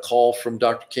I got a call from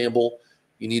Dr. Campbell.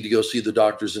 You need to go see the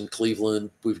doctors in Cleveland.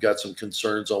 We've got some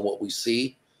concerns on what we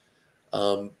see.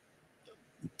 So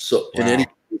in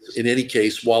any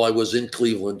case, while I was in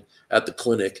Cleveland at the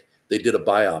clinic, they did a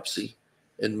biopsy,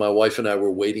 and my wife and I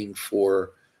were waiting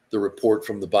for the report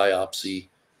from the biopsy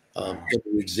in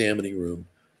the examining room.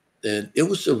 And it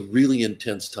was a really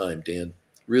intense time, Dan,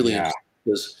 really intense.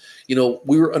 Because,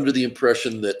 we were under the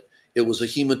impression that it was a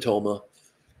hematoma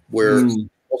where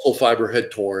muscle fiber had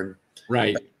torn.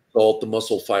 Right. The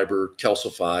muscle fiber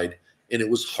calcified, and it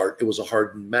was a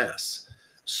hardened mass.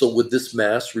 So would this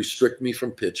mass restrict me from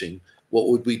pitching? What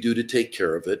would we do to take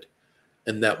care of it?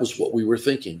 And that was what we were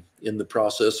thinking in the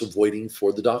process of waiting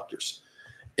for the doctors.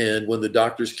 And when the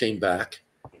doctors came back,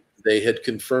 they had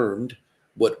confirmed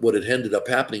what had ended up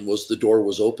happening was the door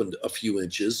was opened a few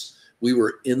inches. We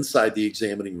were inside the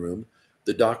examining room.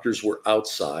 The doctors were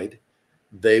outside.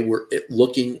 They were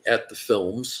looking at the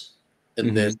films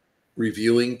and then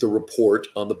reviewing the report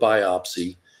on the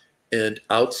biopsy. And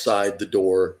outside the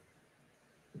door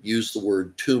used the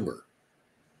word tumor.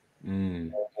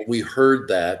 When we heard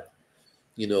that,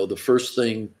 you know, the first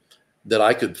thing that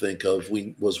I could think of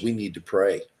was we need to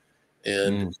pray.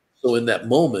 And so in that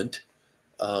moment,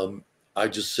 I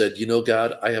just said, you know,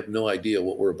 God, I have no idea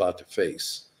what we're about to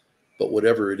face, but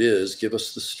whatever it is, give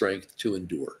us the strength to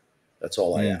endure. That's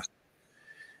all I ask.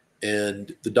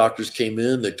 And the doctors came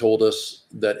in, they told us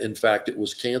that in fact it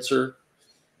was cancer.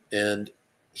 And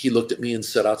he looked at me and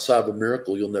said, outside of a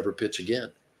miracle, you'll never pitch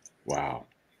again. Wow.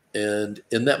 And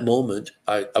in that moment,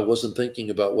 I wasn't thinking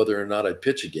about whether or not I'd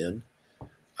pitch again.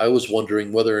 I was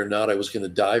wondering whether or not I was going to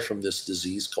die from this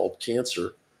disease called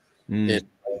cancer. And if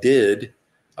I did,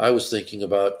 I was thinking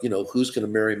about, you know, who's going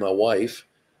to marry my wife?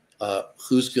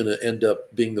 Who's going to end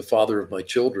up being the father of my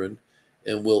children?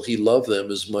 And will he love them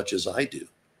as much as I do?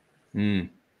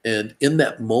 And in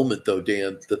that moment, though,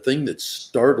 Dan, the thing that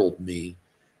startled me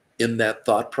in that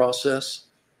thought process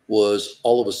was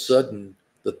all of a sudden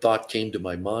the thought came to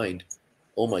my mind,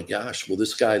 oh my gosh, will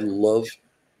this guy love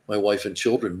my wife and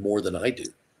children more than I do?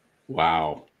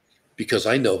 Wow. Because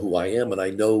I know who I am, and I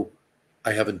know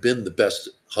I haven't been the best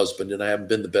husband and I haven't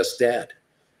been the best dad.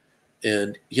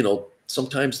 And, you know,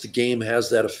 sometimes the game has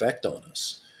that effect on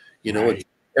us. You know,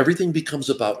 everything becomes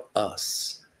about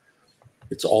us.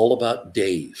 It's all about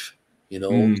Dave. You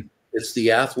know, it's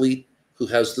the athlete who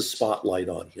has the spotlight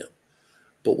on him.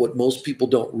 But what most people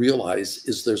don't realize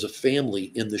is there's a family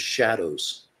in the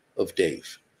shadows of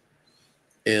Dave.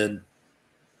 And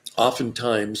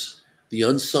oftentimes the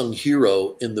unsung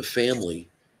hero in the family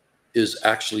is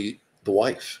actually the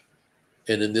wife.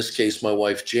 And in this case, my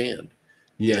wife, Jan.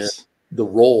 Yes. And the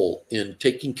role in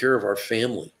taking care of our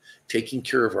family, taking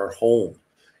care of our home.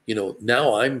 You know,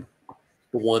 now I'm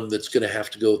the one that's going to have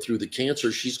to go through the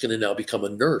cancer. She's going to now become a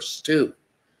nurse too,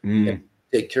 and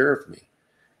take care of me.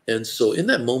 And so in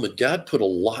that moment, God put a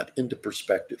lot into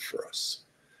perspective for us,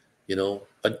 you know,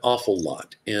 an awful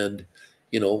lot. And,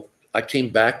 you know, I came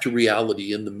back to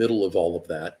reality in the middle of all of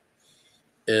that.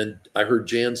 And I heard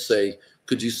Jan say,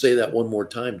 could you say that one more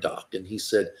time, Doc? And he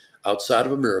said, outside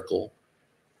of a miracle,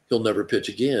 he'll never pitch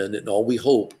again. And all we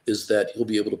hope is that he'll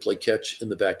be able to play catch in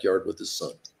the backyard with his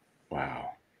son.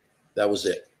 Wow. That was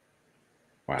it.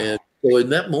 Wow. And so in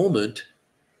that moment,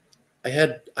 I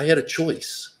had a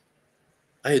choice.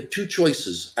 I had two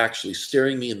choices actually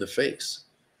staring me in the face.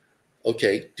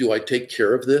 Okay, do I take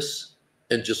care of this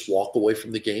and just walk away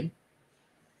from the game?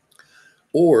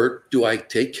 Or do I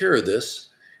take care of this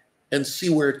and see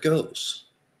where it goes?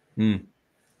 And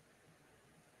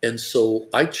so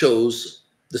I chose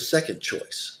the second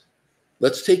choice.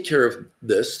 Let's take care of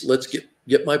this. Let's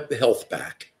get my health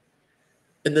back.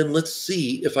 And then let's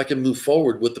see if I can move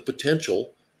forward with the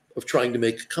potential of trying to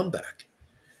make a comeback.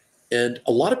 And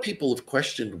a lot of people have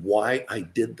questioned why I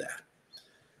did that.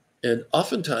 And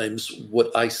oftentimes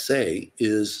what I say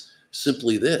is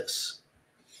simply this.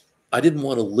 I didn't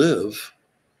want to live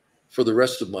for the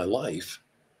rest of my life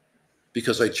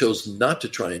because I chose not to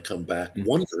try and come back,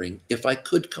 wondering if I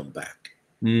could come back.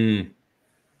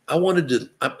 I wanted to,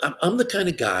 I'm the kind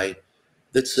of guy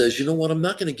that says, you know what, I'm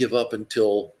not going to give up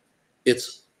until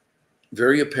it's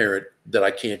very apparent that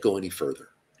I can't go any further.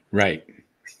 Right.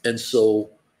 And so,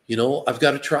 you know, I've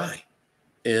got to try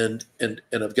and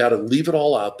I've got to leave it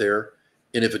all out there.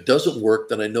 And if it doesn't work,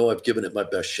 then I know I've given it my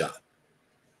best shot.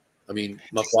 I mean,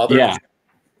 my father,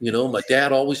 you know, my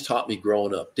dad always taught me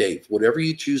growing up, Dave, whatever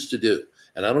you choose to do,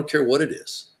 and I don't care what it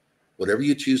is, whatever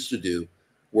you choose to do,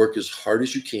 work as hard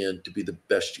as you can to be the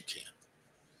best you can.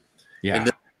 Yeah.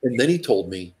 And then he told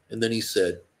me, and then he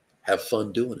said, have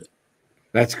fun doing it.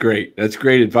 That's great. That's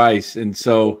great advice. And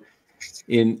so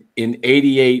in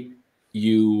 88,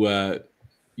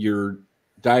 you're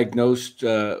diagnosed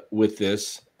with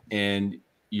this, and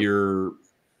you're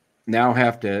now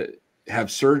have to have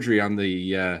surgery on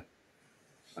the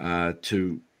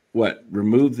to what,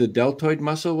 remove the deltoid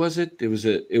muscle, was it? It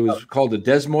was called a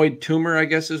desmoid tumor, I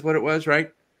guess is what it was,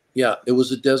 right? Yeah, it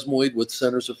was a desmoid with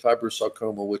centers of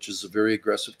fibrosarcoma, which is a very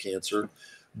aggressive cancer.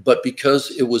 But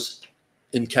because it was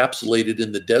encapsulated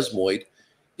in the desmoid,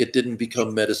 it didn't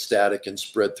become metastatic and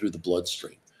spread through the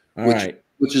bloodstream,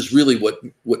 which is really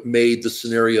what made the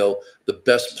scenario the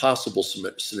best possible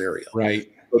scenario.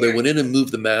 Right. So they went in and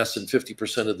moved the mass in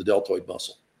 50% of the deltoid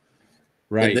muscle.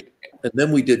 Right. And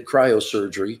then we did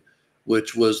cryosurgery,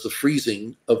 which was the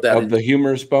freezing of that. Of the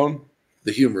humerus bone?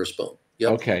 The humerus bone.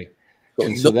 Yep. Okay.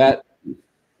 So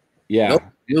Yeah.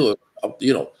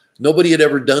 Nobody had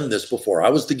ever done this before. I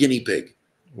was the guinea pig.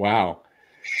 Wow.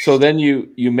 So then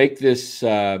you make this.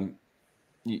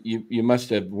 You must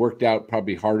have worked out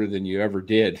probably harder than you ever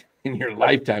did in your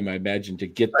lifetime, I imagine, to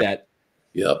get that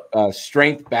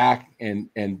strength back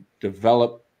and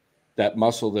develop that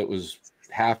muscle that was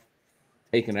half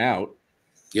taken out.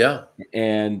 Yeah.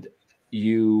 And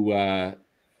you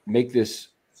make this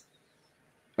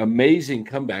amazing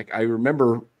comeback. I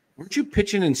remember, weren't you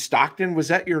pitching in Stockton? Was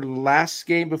that your last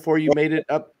game before you made it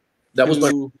up? That was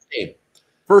my game.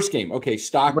 First game. Okay,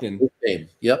 Stockton. First game.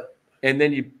 Yep. And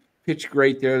then you pitched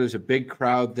great there. There's a big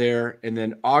crowd there. And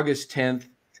then August 10th,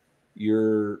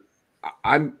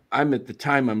 I'm at the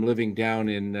time I'm living down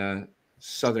in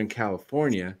Southern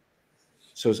California.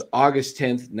 So it's August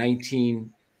 10th,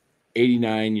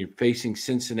 1989. You're facing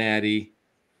Cincinnati.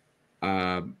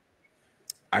 I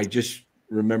just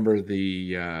remember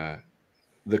the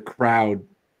crowd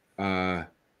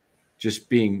just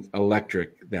being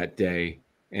electric that day,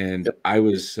 and I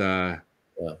was I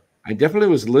definitely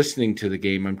was listening to the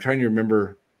game. I'm trying to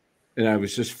remember, and I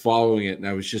was just following it, and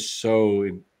I was just so.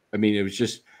 I mean, it was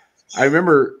just. I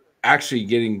remember actually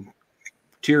getting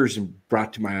tears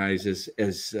brought to my eyes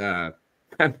as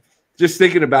I'm just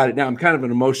thinking about it now. I'm kind of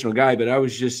an emotional guy, but I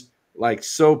was just like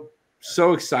so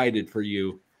excited for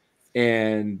you.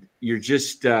 And you're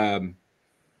just the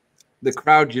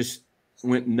crowd just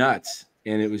went nuts,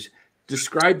 and it was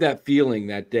describe that feeling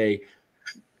that day.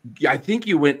 I think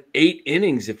you went 8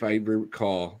 innings, if I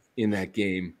recall, in that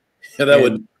game. Yeah,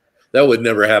 that would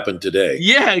never happen today.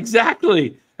 Yeah,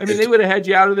 exactly. I mean, they would have had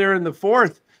you out of there in the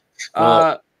 4th,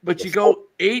 but you go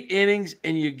 8 innings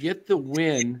and you get the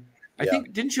win. I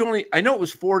think didn't you only? I know it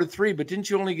was 4-3, but didn't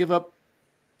you only give up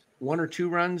 1 or 2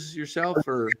 runs yourself,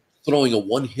 or throwing a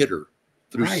one-hitter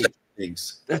through 7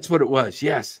 innings. That's what it was.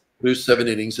 Yes, through 7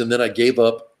 innings, and then I gave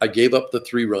up the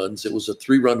 3 runs. It was a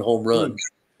 3-run home run.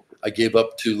 I gave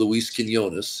up to Luis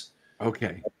Quinones.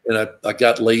 Okay, and I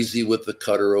got lazy with the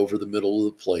cutter over the middle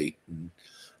of the plate, and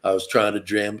I was trying to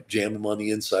jam him on the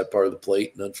inside part of the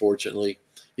plate, and unfortunately,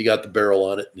 he got the barrel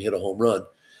on it and hit a home run.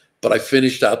 But I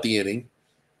finished out the inning,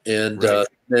 and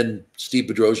then Steve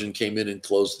Bedrosian came in and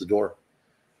closed the door.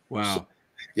 Wow. So,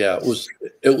 yeah, it was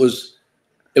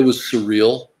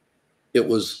surreal. It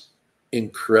was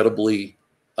incredibly.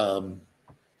 I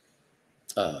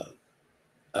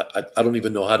don't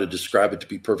even know how to describe it, to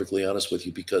be perfectly honest with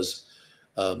you, because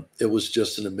it was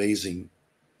just an amazing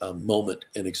moment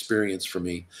and experience for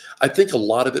me. I think a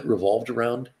lot of it revolved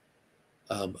around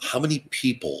how many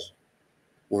people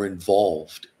were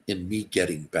involved in me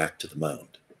getting back to the mound.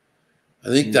 I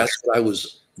think that's what I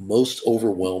was most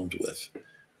overwhelmed with.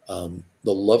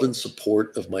 The love and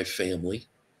support of my family.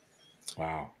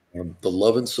 Wow. The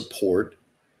love and support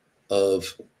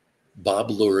of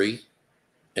Bob Lurie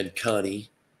and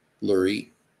Connie Lurie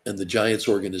and the Giants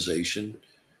organization,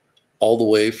 all the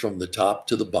way from the top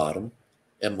to the bottom,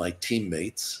 and my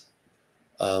teammates.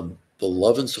 The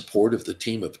love and support of the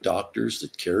team of doctors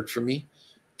that cared for me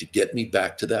to get me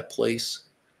back to that place.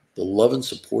 The love and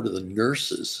support of the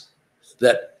nurses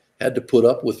that had to put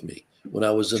up with me when I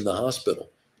was in the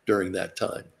hospital during that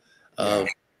time. I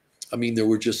mean, there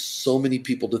were just so many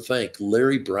people to thank.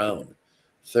 Larry Brown,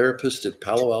 therapist at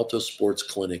Palo Alto Sports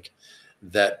Clinic,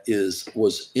 that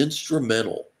was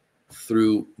instrumental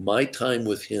through my time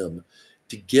with him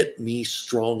to get me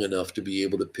strong enough to be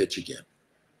able to pitch again.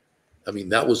 I mean,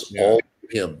 that was all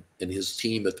him and his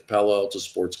team at the Palo Alto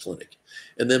Sports Clinic.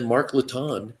 And then Mark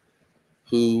Laton,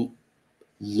 who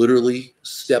literally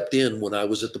stepped in when I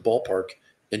was at the ballpark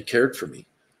and cared for me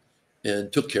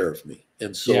and took care of me.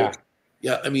 And so,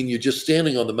 I mean, you're just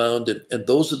standing on the mound, and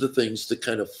those are the things that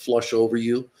kind of flush over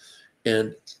you.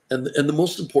 And the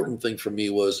most important thing for me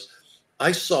was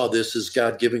I saw this as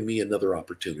God giving me another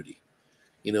opportunity,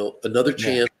 another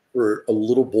chance for a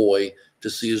little boy to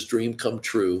see his dream come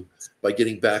true by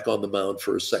getting back on the mound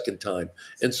for a second time.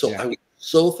 And so I was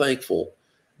so thankful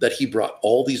that he brought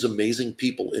all these amazing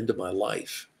people into my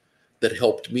life that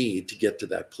helped me to get to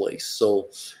that place. So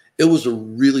it was a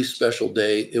really special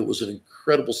day. It was an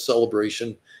incredible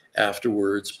celebration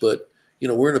afterwards, but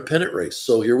we're in a pennant race.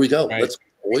 So here we go. Let's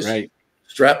go, boys.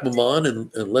 Strap them on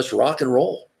and let's rock and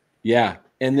roll. Yeah.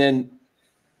 And then,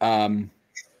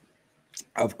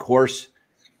 of course,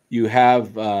 you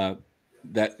have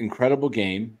that incredible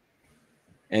game.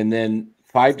 And then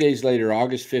 5 days later,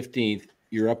 August 15th,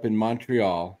 you're up in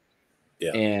Montreal.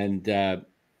 Yeah. And,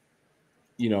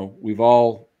 we've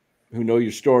all who know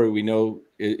your story, we know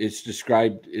it's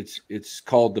described, it's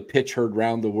called the pitch heard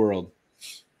round the world.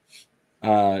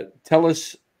 Tell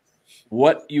us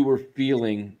what you were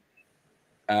feeling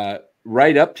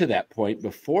right up to that point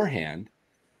beforehand.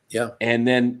 Yeah. And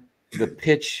then the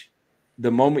pitch,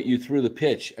 the moment you threw the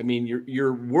pitch, I mean,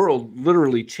 your world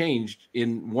literally changed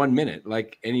in 1 minute,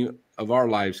 like any of our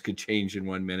lives could change in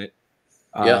 1 minute.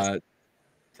 Yeah.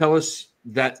 Tell us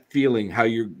that feeling, how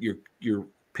you're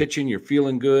pitching, you're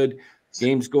feeling good,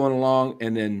 game's going along,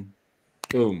 and then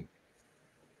boom.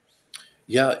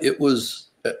 Yeah, it was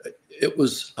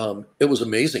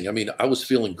amazing. I mean, I was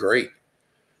feeling great,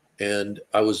 and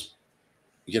I was,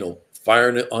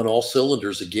 firing it on all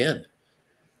cylinders again.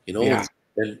 Yeah.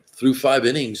 And through 5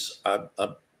 innings,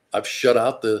 I've shut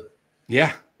out the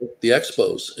Yeah.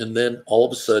 Expos, and then all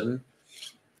of a sudden,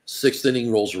 sixth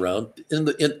inning rolls around. In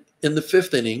the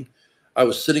fifth inning, I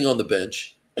was sitting on the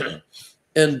bench,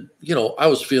 and I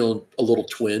was feeling a little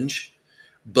twinge,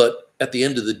 but at the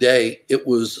end of the day, it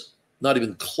was not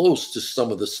even close to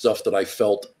some of the stuff that I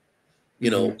felt,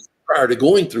 prior to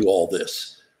going through all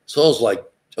this. So I was like,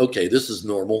 okay, this is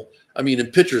normal. I mean,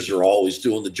 and pitchers are always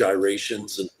doing the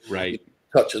gyrations and Right.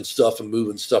 touching stuff and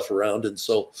moving stuff around. And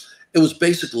so it was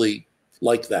basically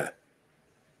like that.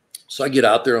 So I get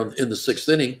out there in the sixth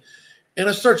inning and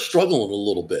I start struggling a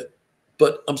little bit,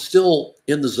 but I'm still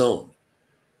in the zone.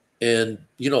 And,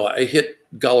 I hit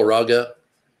Galarraga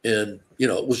and,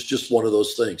 it was just one of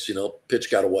those things,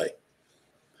 pitch got away.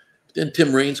 Then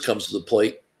Tim Raines comes to the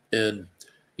plate and,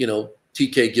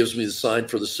 TK gives me the sign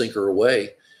for the sinker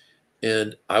away.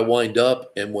 And I wind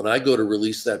up, and when I go to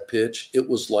release that pitch, it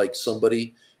was like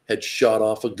somebody had shot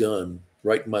off a gun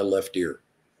right in my left ear.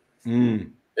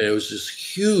 And it was this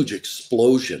huge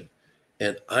explosion.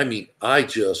 And I mean,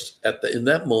 in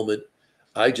that moment,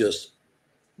 I just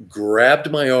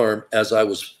grabbed my arm as I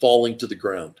was falling to the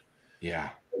ground. Yeah.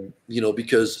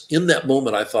 Because in that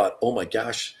moment, I thought, oh my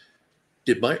gosh,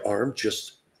 did my arm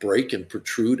just break and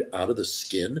protrude out of the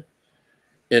skin?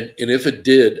 And if it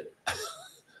did,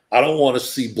 I don't want to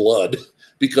see blood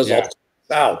because I'll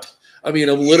out. I mean,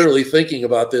 I'm literally thinking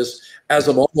about this as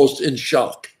I'm almost in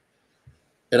shock.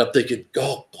 And I'm thinking,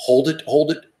 oh, hold it.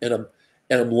 And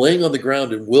I'm laying on the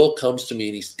ground, and Will comes to me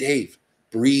and he's, Dave,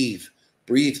 breathe,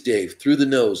 Dave, through the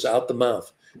nose, out the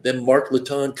mouth. Then Mark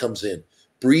Laton comes in,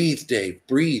 breathe, Dave,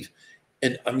 breathe.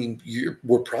 And I mean,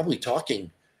 we're probably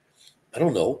talking, I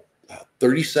don't know,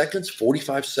 30 seconds,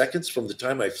 45 seconds from the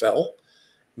time I fell,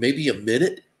 maybe a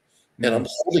minute. And I'm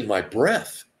holding my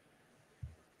breath.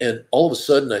 And all of a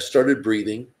sudden I started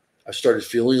breathing. I started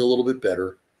feeling a little bit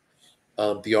better.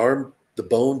 The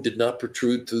bone did not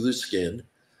protrude through the skin.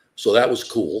 So that was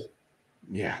cool.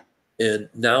 Yeah. And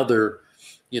now they're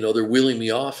wheeling me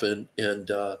off and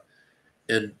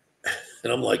I'm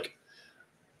like,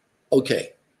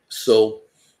 okay. So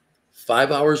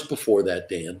 5 hours before that,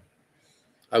 Dan,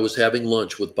 I was having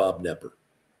lunch with Bob Nepper.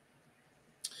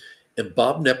 And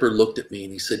Bob Nepper looked at me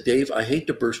and he said, Dave, I hate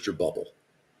to burst your bubble,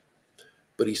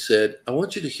 but he said, I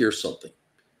want you to hear something.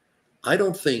 I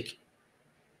don't think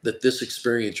that this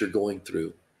experience you're going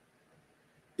through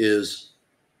is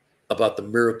about the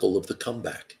miracle of the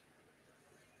comeback.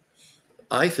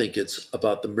 I think it's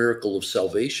about the miracle of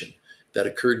salvation that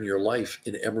occurred in your life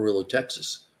in Amarillo,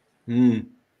 Texas,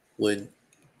 when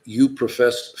you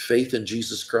professed faith in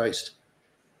Jesus Christ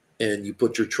and you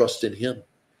put your trust in him.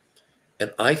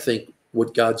 And I think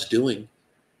what God's doing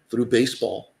through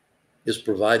baseball is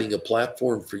providing a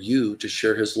platform for you to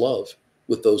share his love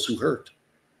with those who hurt.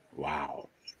 Wow.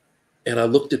 And I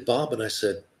looked at Bob and I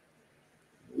said,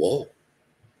 whoa.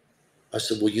 I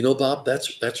said, well, Bob,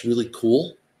 that's really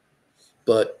cool,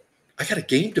 but I got a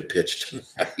game to pitch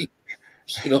tonight.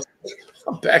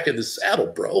 I'm back in the saddle,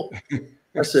 bro.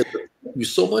 I said, thank you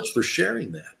so much for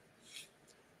sharing that.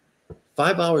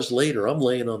 5 hours later, I'm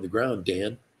laying on the ground,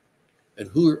 Dan. And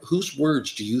whose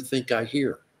words do you think I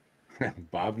hear?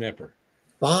 Bob Nepper.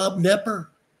 Bob Nepper.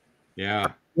 Yeah.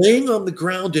 I'm laying on the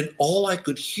ground, and all I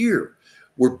could hear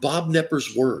were Bob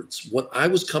Nepper's words. When I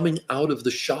was coming out of the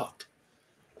shock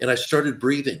and I started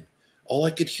breathing, all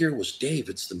I could hear was, Dave,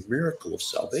 it's the miracle of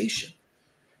salvation.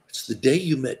 It's the day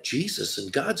you met Jesus,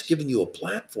 and God's given you a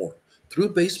platform through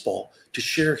baseball to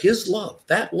share his love,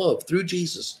 that love through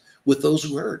Jesus with those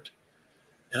who hurt.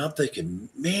 And I'm thinking,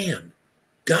 man,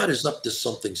 God is up to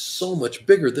something so much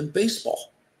bigger than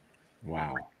baseball.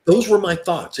 Wow. Those were my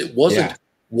thoughts. It wasn't,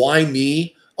 why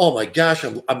me? Oh my gosh,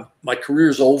 my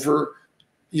career's over,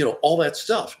 all that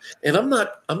stuff. And I'm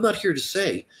not here to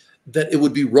say that it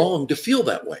would be wrong to feel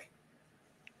that way.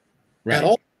 Right. At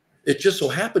all. It just so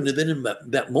happened that then in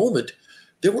that moment,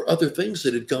 there were other things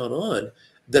that had gone on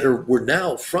that were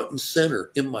now front and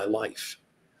center in my life.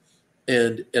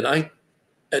 And I,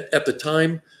 at the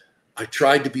time, I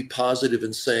tried to be positive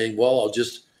in saying, well, I'll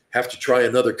just have to try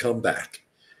another comeback.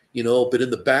 but in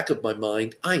the back of my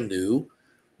mind, I knew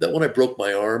that when I broke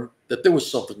my arm, that there was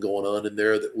something going on in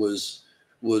there that was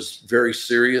very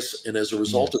serious. And as a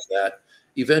result of that,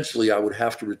 eventually I would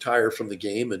have to retire from the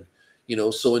game. And,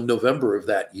 so in November of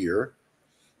that year,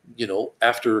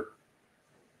 after,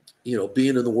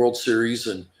 being in the World Series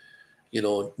and,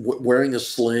 wearing a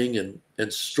sling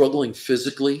and struggling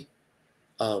physically.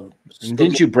 And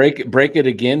didn't you break it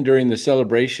again during the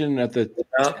celebration at the?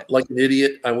 Like an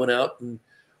idiot, I went out and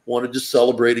wanted to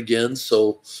celebrate again.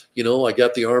 So, I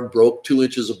got the arm broke 2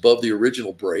 inches above the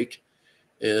original break.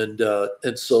 And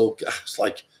so I was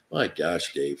like, my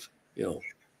gosh, Dave,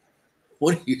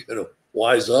 when are you going to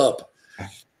wise up?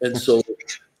 And so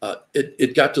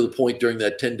it got to the point during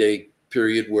that 10-day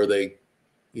period where they,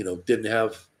 didn't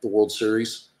have the World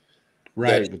Series.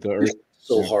 Right.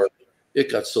 Hard. It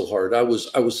got so hard. I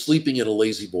was sleeping in a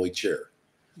lazy boy chair.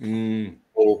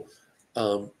 So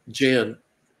Jan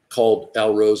called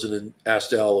Al Rosen and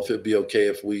asked Al if it'd be okay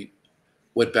if we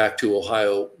went back to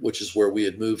Ohio, which is where we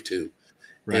had moved to.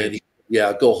 Right. And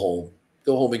go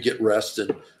home and get rest,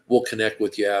 and we'll connect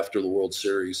with you after the World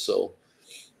Series. So,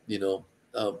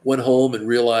 went home and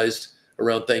realized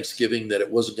around Thanksgiving that it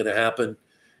wasn't going to happen.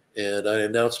 And I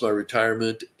announced my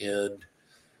retirement, and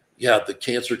the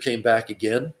cancer came back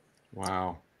again.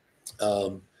 Wow.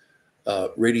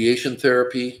 Radiation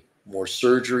therapy, more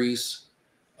surgeries,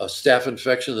 a staph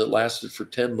infection that lasted for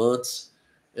 10 months.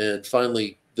 And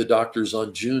finally, the doctors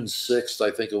on June 6th,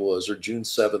 I think it was, or June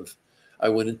 7th, I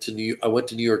went to New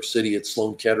York City at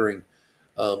Sloan Kettering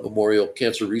Memorial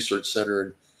Cancer Research Center.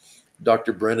 And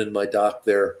Dr. Brennan, my doc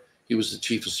there, he was the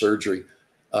chief of surgery,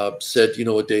 said, "You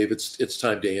know what, Dave, it's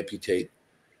time to amputate."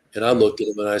 And I looked at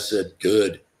him and I said,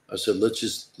 "Good." I said,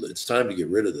 it's time to get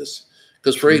rid of this.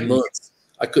 Because for 8 months,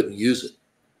 I couldn't use it.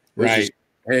 It was just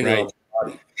hanging on my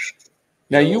body.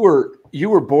 Now, you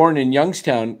were born in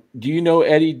Youngstown. Do you know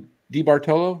Eddie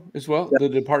DiBartolo as well? Yeah.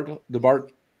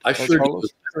 I sure do.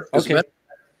 Okay.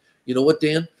 You know what,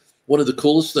 Dan? One of the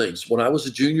coolest things, when I was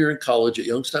a junior in college at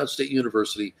Youngstown State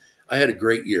University, I had a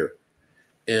great year.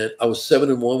 And I was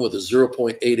 7-1 with a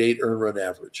 0.88 earned run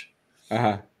average.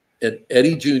 Uh-huh. And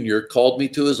Eddie Jr. called me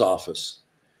to his office.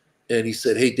 And he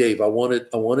said, "Hey, Dave, I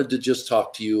wanted to just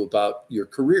talk to you about your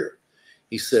career."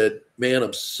 He said, "Man,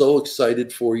 I'm so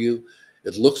excited for you.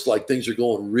 It looks like things are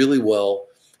going really well."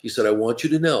 He said, "I want you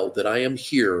to know that I am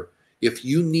here. If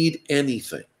you need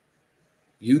anything,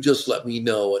 you just let me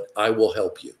know and I will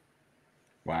help you."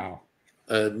 Wow.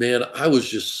 And man, I was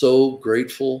just so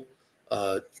grateful.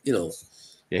 Yeah,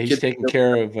 he's taking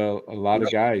care of a lot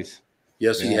of guys.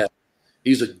 Yes, he has.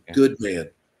 He's a good man.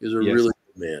 He's a really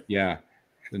good man. Yeah.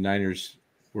 The Niners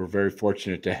were very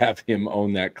fortunate to have him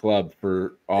own that club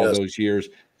for all those years.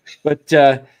 But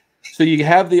so you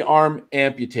have the arm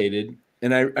amputated.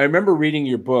 And I remember reading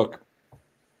your book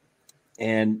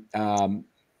and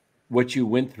what you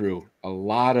went through. A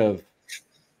lot of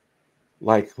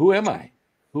like, who am I?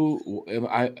 Who am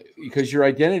I? Because your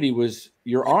identity was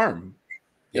your arm.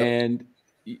 Yep.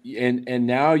 And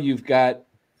now you've got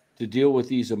to deal with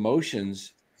these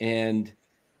emotions, and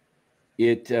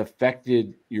it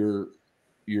affected your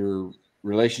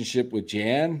relationship with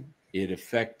Jan. It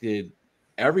affected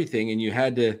everything, and you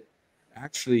had to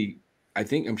actually,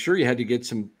 I'm sure you had to get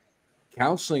some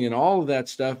counseling and all of that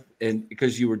stuff, and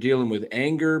because you were dealing with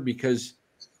anger, because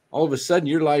all of a sudden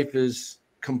your life is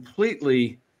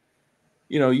completely,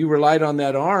 you relied on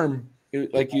that arm.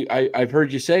 I've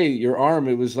heard you say your arm,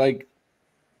 it was like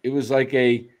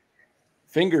a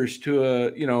fingers to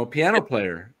a piano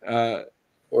player,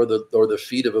 or the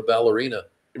feet of a ballerina.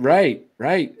 Right.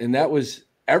 And that was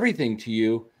everything to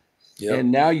you. Yep. And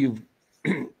now you're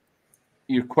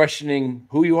questioning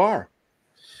who you are.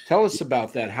 Tell us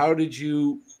about that. How did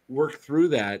you work through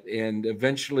that and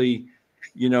eventually,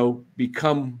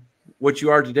 become what you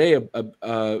are today, a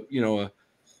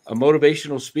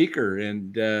motivational speaker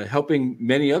and helping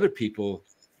many other people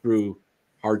through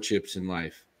hardships in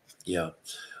life? Yeah.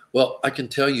 Well, I can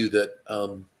tell you that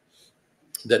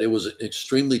that it was an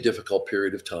extremely difficult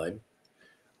period of time.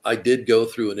 I did go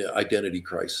through an identity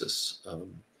crisis,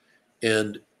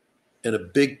 and a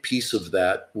big piece of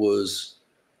that was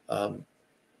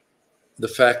the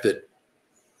fact that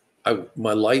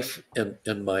my life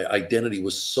and my identity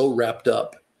was so wrapped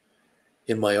up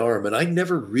in my arm, and I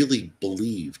never really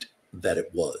believed that it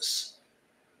was.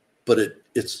 But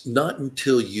it's not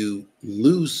until you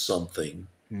lose something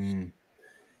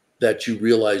that you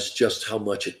realize just how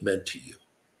much it meant to you.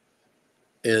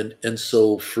 And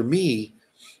so for me,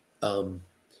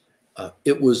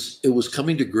 it was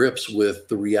coming to grips with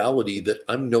the reality that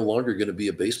I'm no longer going to be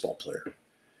a baseball player.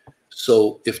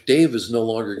 So if Dave is no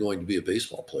longer going to be a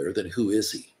baseball player, then who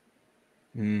is he?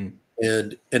 Mm.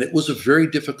 And it was a very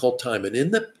difficult time. And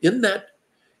in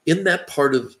that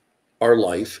part of our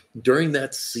life during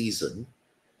that season,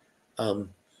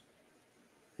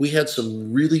 we had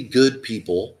some really good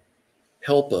people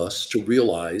help us to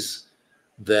realize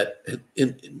that.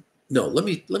 No, let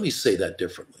me say that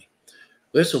differently.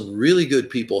 We had some really good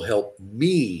people help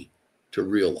me to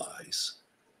realize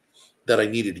that I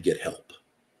needed to get help.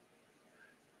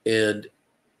 And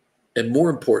more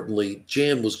importantly,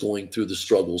 Jan was going through the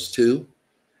struggles too,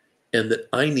 and that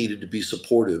I needed to be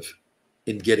supportive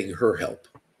in getting her help.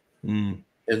 Mm.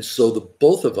 And so the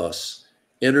both of us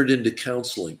entered into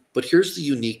counseling. But here's the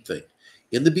unique thing.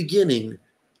 In the beginning,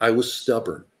 I was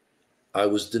stubborn. I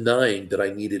was denying that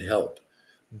I needed help.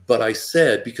 But I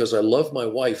said, because I love my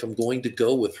wife, I'm going to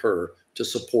go with her to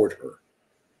support her.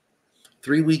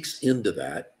 3 weeks into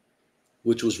that,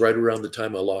 which was right around the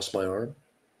time I lost my arm,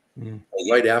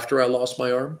 right after I lost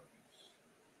my arm,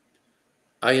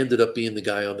 I ended up being the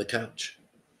guy on the couch.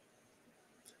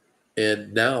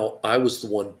 And now I was the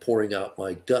one pouring out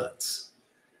my guts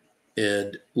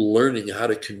and learning how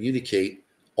to communicate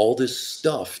all this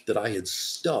stuff that I had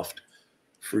stuffed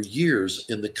for years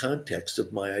in the context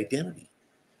of my identity.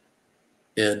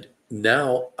 And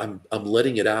now I'm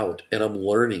letting it out, and I'm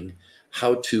learning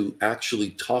how to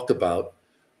actually talk about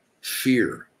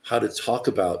fear, how to talk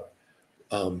about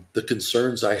the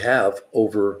concerns I have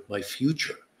over my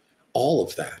future, all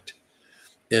of that.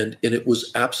 And it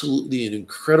was absolutely an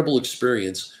incredible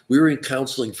experience. We were in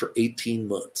counseling for 18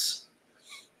 months.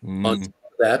 On top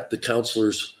of that, the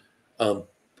counselors,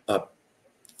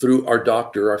 through our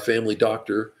doctor, our family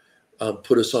doctor,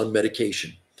 put us on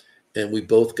medication. And we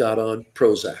both got on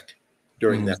Prozac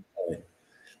during that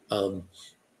time.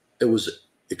 It was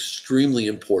extremely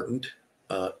important.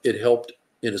 It helped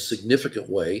in a significant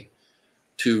way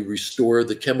to restore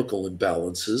the chemical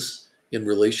imbalances in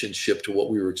relationship to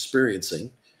what we were experiencing.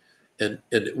 And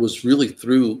it was really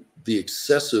through the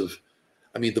excessive,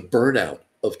 the burnout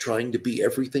of trying to be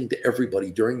everything to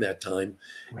everybody during that time,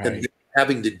 Right. and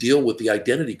having to deal with the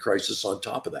identity crisis on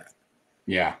top of that.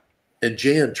 Yeah. And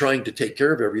Jan trying to take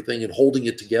care of everything and holding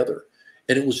it together.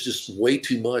 And it was just way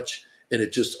too much. And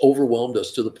it just overwhelmed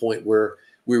us to the point where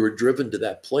we were driven to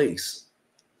that place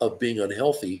of being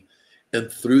unhealthy.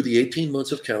 And through the 18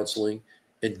 months of counseling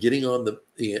and getting on the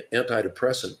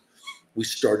antidepressant, we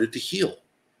started to heal.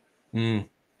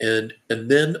 And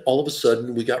then all of a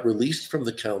sudden we got released from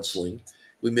the counseling.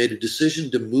 We made a decision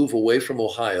to move away from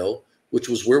Ohio, which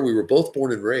was where we were both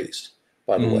born and raised,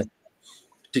 by the way,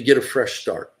 to get a fresh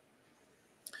start.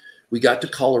 We got to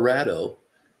Colorado,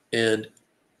 and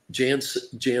Jan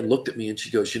looked at me and she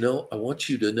goes, I want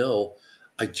you to know,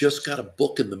 I just got a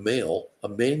book in the mail, a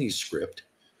manuscript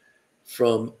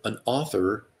from an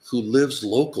author who lives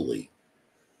locally,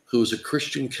 who is a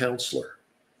Christian counselor.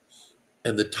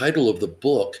 And the title of the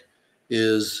book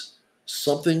is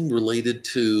something related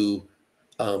to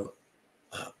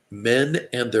men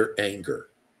and their anger.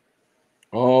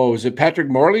 Oh, is it Patrick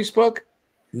Morley's book?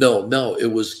 No,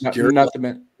 it was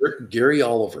Gary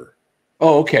Oliver.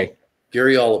 Oh, okay.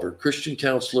 Gary Oliver, Christian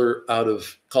counselor out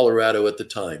of Colorado at the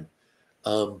time.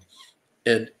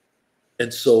 And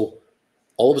so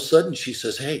all of a sudden she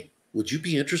says, hey, would you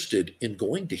be interested in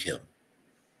going to him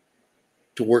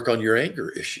to work on your anger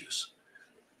issues?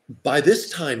 By this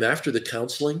time, after the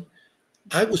counseling,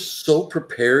 I was so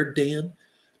prepared, Dan,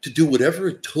 to do whatever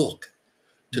it took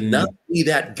to not be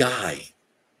that guy,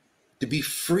 to be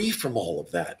free from all of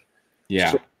that.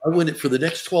 Yeah. So I went for the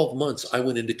next 12 months, I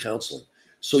went into counseling.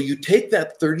 So you take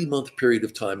that 30-month period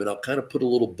of time, and I'll kind of put a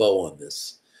little bow on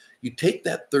this. You take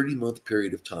that 30-month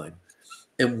period of time,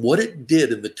 and what it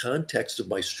did in the context of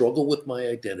my struggle with my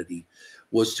identity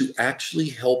was to actually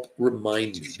help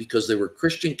remind me, because they were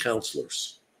Christian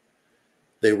counselors,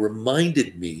 they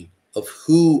reminded me of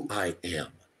who I am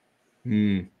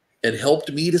and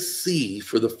helped me to see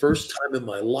for the first time in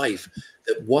my life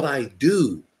that what I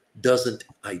do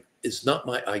is not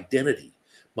my identity.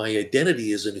 My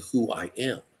identity is in who I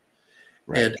am.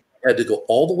 Right. And I had to go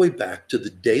all the way back to the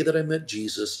day that I met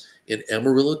Jesus in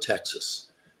Amarillo,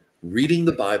 Texas, reading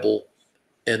the Bible,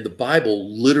 and the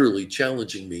Bible literally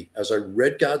challenging me. As I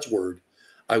read God's word,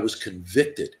 I was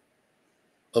convicted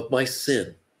of my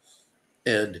sin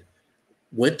and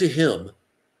went to him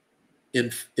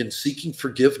in seeking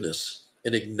forgiveness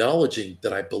and acknowledging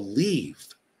that I believe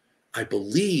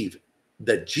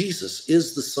that Jesus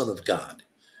is the Son of God.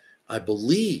 I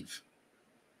believe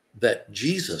that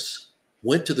Jesus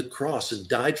went to the cross and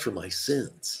died for my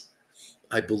sins.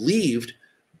 I believed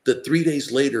that 3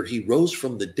 days later he rose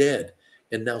from the dead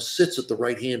and now sits at the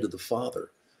right hand of the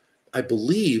Father. I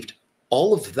believed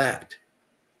all of that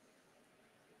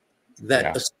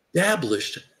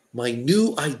established my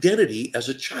new identity as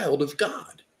a child of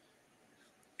God.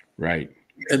 Right.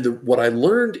 And what I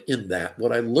learned in that,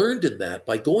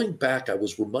 by going back, I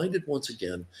was reminded once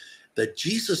again that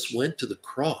Jesus went to the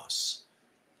cross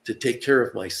to take care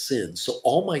of my sin. So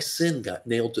all my sin got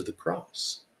nailed to the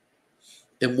cross.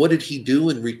 And what did he do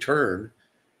in return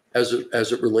as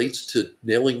it relates to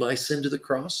nailing my sin to the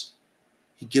cross?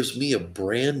 He gives me a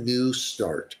brand new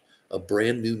start, a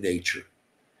brand new nature.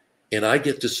 And I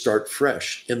get to start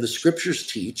fresh. And the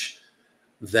scriptures teach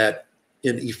that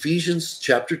in Ephesians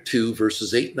chapter 2,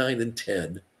 verses 8, 9, and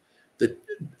 10, that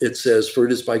it says, "For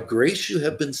it is by grace you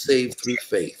have been saved through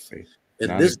faith.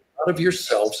 And this not of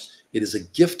yourselves, it is a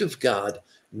gift of God,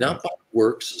 not by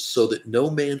works, so that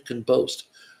no man can boast."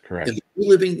 Correct. In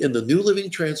the New Living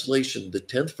Translation, the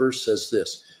 10th verse says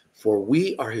this: "For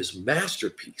we are his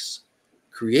masterpiece,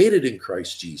 created in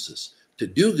Christ Jesus to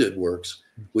do good works,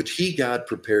 which he, God,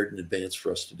 prepared in advance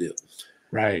for us to do."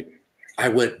 Right. I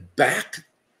went back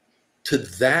to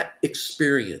that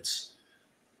experience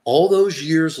all those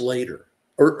years later,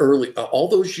 or all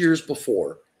those years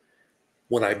before,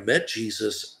 when I met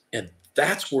Jesus, and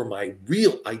that's where my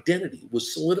real identity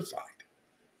was solidified.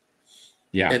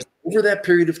 Yeah. And over that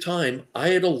period of time, I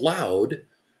had allowed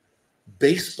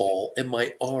baseball and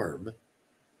my arm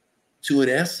to, in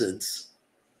essence,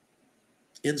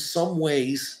 in some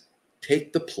ways,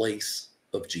 take the place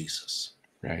of Jesus.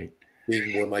 Right.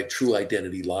 Being where my true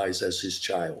identity lies as his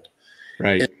child.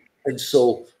 Right. And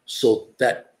so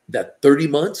that 30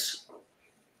 months,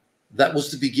 that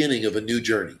was the beginning of a new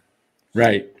journey.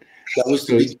 Right. That was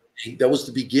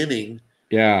the beginning.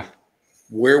 Yeah.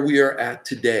 Where we are at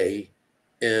today,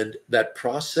 and that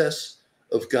process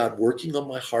of God working on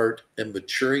my heart and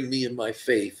maturing me in my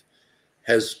faith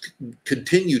has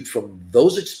continued from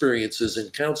those experiences in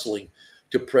counseling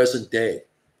to present day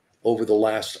over the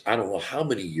last, I don't know how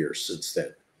many years since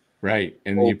then. Right.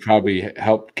 And you probably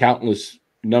helped countless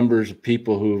numbers of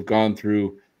people who have gone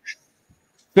through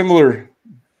similar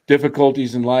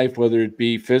difficulties in life, whether it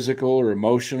be physical or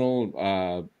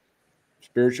emotional,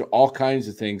 spiritual, all kinds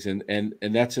of things. And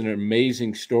that's an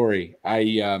amazing story.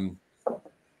 You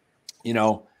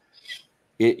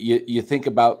think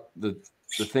about the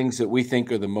things that we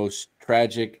think are the most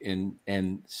tragic and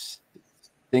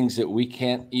things that we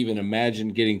can't even imagine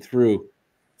getting through.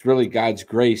 It's really God's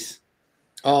grace.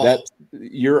 Oh, that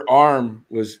your arm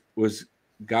was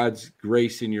God's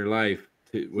grace in your life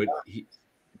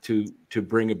to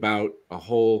bring about a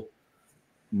whole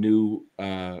new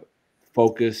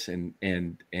focus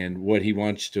and what he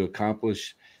wants to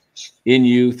accomplish in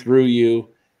you, through you.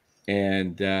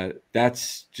 And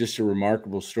that's just a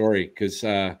remarkable story, because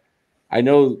I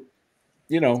know,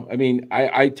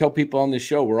 I tell people on this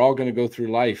show, we're all going to go through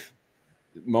life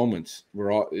moments.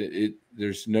 We're all,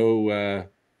 there's no,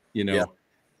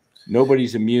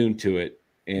 nobody's immune to it.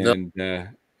 And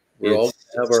we're all going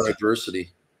to have our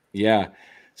adversity. Yeah.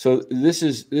 So this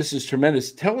is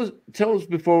tremendous. Tell us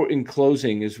before, in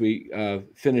closing, as we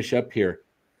finish up here,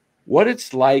 what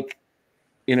it's like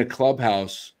in a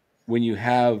clubhouse when you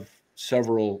have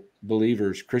several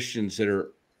believers, Christians, that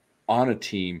are on a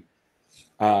team.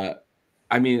 I've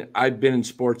been in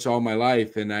sports all my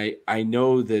life, and I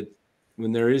know that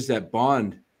when there is that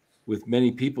bond with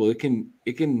many people, it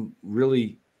can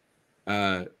really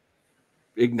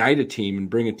ignite a team and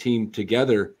bring a team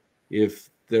together if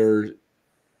there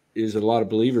is a lot of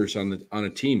believers on a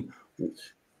team.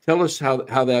 Tell us how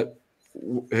that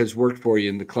has worked for you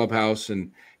in the clubhouse,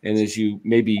 and as you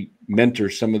maybe mentor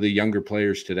some of the younger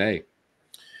players today.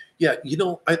 Yeah,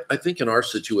 I think in our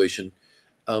situation,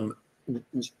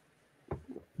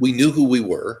 we knew who we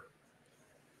were,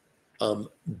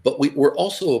 but we were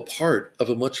also a part of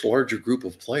a much larger group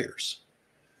of players.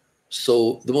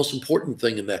 So the most important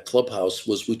thing in that clubhouse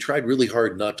was we tried really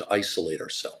hard not to isolate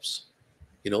ourselves.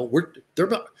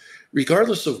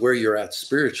 Regardless of where you're at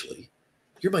spiritually,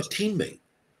 you're my teammate.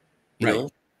 You know,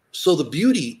 so the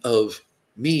beauty of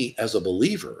me as a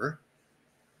believer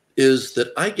is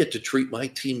that I get to treat my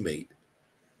teammate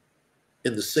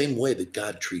in the same way that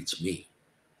God treats me,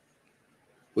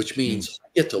 which means I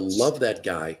get to love that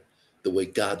guy the way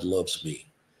God loves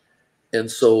me.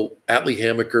 And so Atlee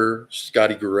Hammaker,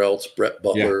 Scotty Gureltz, Brett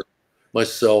Butler,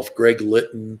 myself, Greg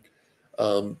Litton,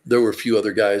 there were a few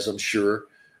other guys, I'm sure.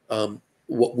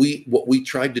 What we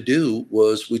tried to do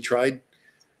was we tried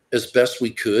as best we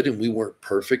could, and we weren't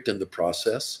perfect in the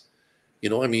process.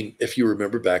 If you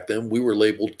remember back then, we were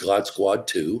labeled God Squad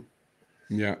 2.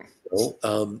 Yeah.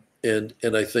 And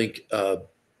I think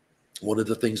one of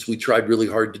the things we tried really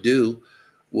hard to do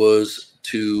was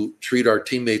to treat our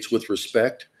teammates with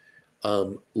respect,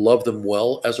 love them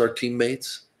well as our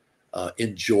teammates,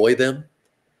 enjoy them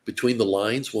between the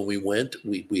lines. When we went,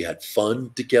 we had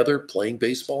fun together playing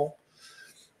baseball.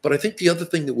 But I think the other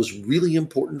thing that was really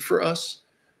important for us,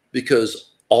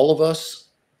 because all of us,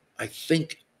 I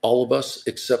think all of us,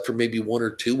 except for maybe one or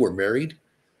two, were married,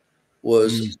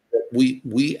 was that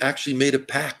we actually made a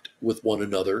pact with one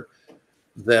another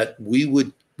that we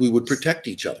would protect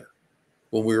each other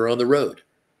when we were on the road.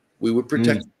 We would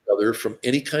protect each other from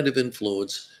any kind of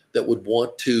influence that would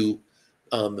want to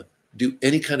do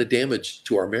any kind of damage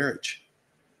to our marriage.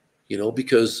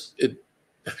 Because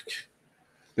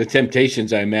the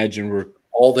temptations, I imagine, were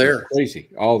all there, crazy,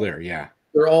 all there. Yeah,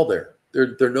 they're all there.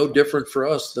 They're no different for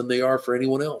us than they are for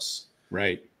anyone else.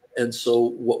 Right. And so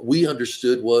what we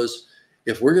understood was,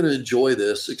 if we're going to enjoy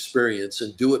this experience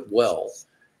and do it well,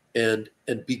 and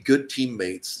be good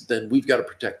teammates, then we've got to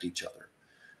protect each other.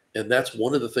 And that's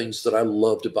one of the things that I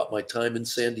loved about my time in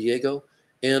San Diego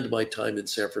and my time in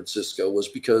San Francisco, was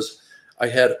because I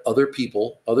had other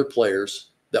people, other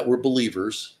players that were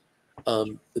believers,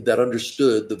 that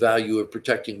understood the value of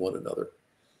protecting one another.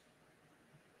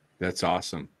 That's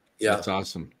awesome. Yeah. That's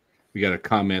awesome. We got a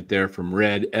comment there from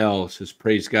Red L. Says,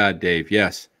 praise God, Dave.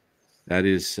 Yes, that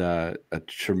is a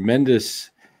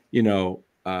tremendous,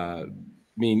 I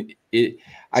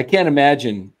can't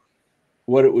imagine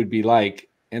what it would be like.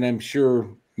 And I'm sure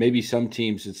maybe some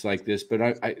teams it's like this, but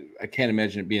I can't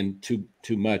imagine it being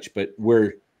too much. But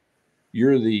where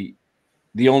you're the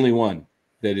only one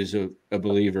that is a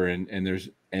believer, and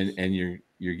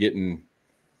you're getting,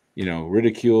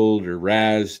 ridiculed or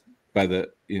razzed by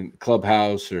the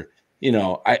clubhouse, or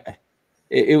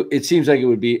it seems like it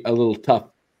would be a little tough,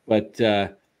 but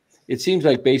it seems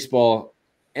like baseball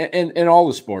and all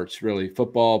the sports, really,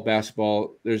 football,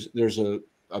 basketball, there's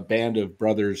a band of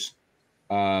brothers,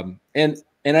 and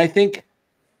I think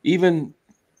even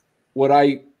what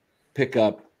I pick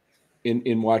up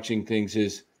in watching things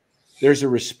is there's a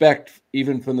respect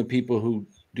even from the people who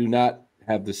do not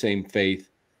have the same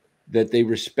faith, that they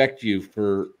respect you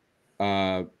for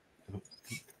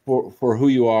who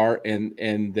you are,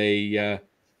 and they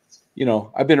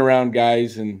I've been around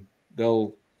guys and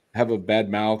they'll have a bad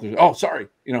mouth, or, oh, sorry,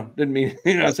 didn't mean,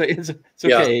 say it's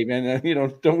okay, man,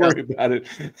 don't worry about it.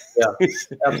 Yeah,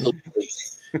 absolutely.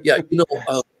 Yeah,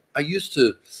 I used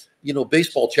to,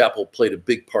 baseball chapel played a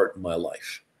big part in my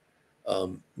life.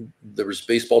 There was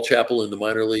baseball chapel in the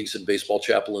minor leagues and baseball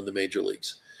chapel in the major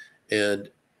leagues, and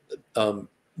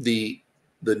the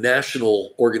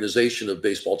national organization of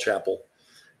baseball chapel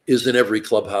is in every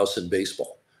clubhouse in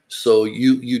baseball. So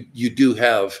you do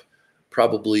have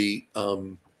probably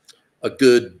a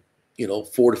good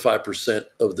 4 to 5%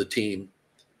 of the team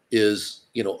is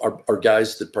are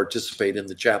guys that participate in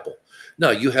the chapel. Now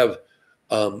you have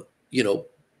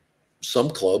some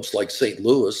clubs like St.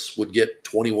 Louis would get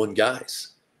 21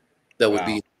 guys that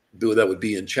would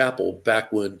be in chapel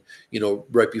back when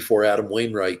right before Adam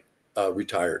Wainwright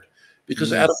retired,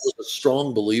 because Adam was a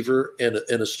strong believer and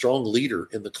a strong leader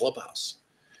in the clubhouse.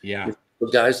 Yeah,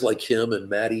 guys like him and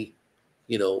Matty,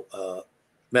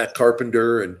 Matt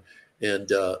Carpenter and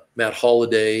Matt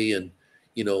Holliday and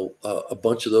a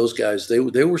bunch of those guys, they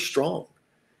were strong.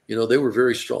 They were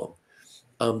very strong.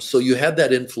 So you had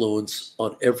that influence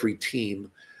on every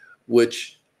team,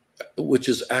 which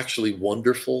is actually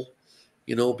wonderful,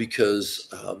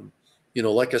 because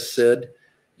like I said,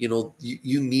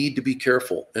 you need to be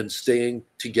careful, and staying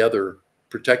together,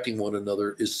 protecting one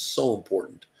another is so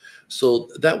important. So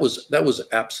that was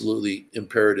absolutely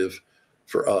imperative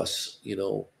for us,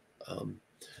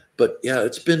 but yeah,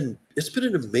 it's been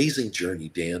an amazing journey,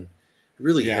 Dan. It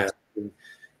really has.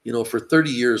 For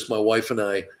 30 years, my wife and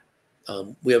I,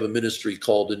 we have a ministry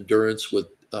called Endurance with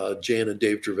Jan and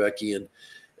Dave Dravecky,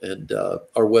 and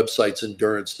our website's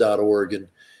endurance.org, and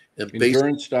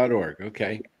endurance.org.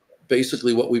 Okay.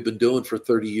 Basically what we've been doing for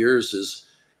 30 years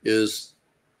is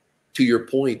to your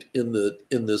point, in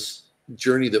this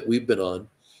journey that we've been on,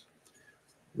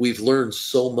 we've learned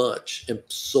so much, and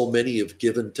so many have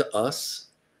given to us,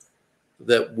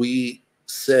 that we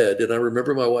said, and I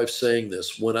remember my wife saying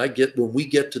this, when we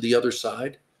get to the other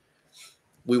side,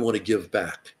 we want to give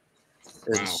back.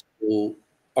 Wow. And so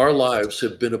our lives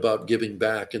have been about giving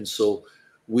back. And so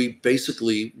we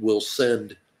basically will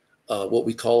send what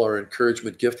we call our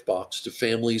encouragement gift box to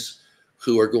families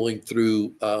who are going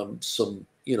through some,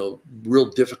 real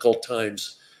difficult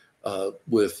times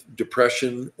with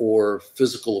depression or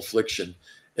physical affliction.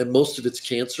 And most of it's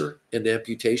cancer and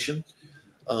amputation.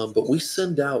 But we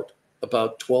send out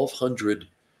about 1,200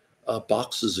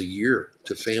 boxes a year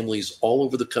to families all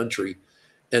over the country.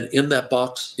 And in that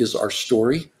box is our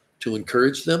story to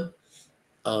encourage them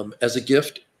as a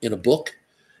gift in a book.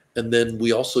 And then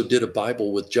we also did a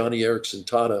Bible with Johnny Erickson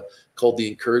Tata called the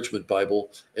Encouragement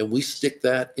Bible. And we stick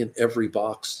that in every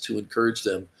box to encourage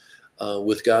them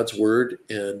with God's word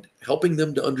and helping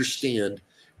them to understand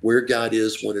where God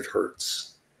is when it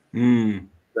hurts.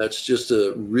 That's just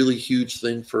a really huge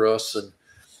thing for us.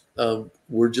 And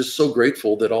we're just so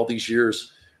grateful that all these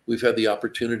years we've had the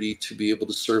opportunity to be able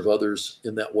to serve others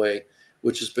in that way,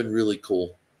 which has been really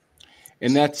cool.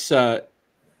 And that's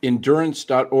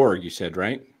endurance.org, you said,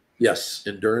 right? Yes,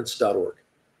 endurance.org.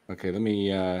 Okay, let me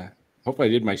hope I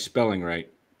did my spelling right.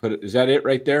 Is that it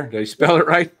right there? Did I spell it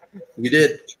right? You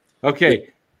did. Okay.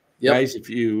 Yep. Guys, if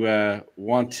you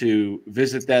want to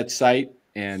visit that site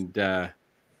and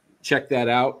check that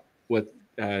out, what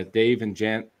Dave and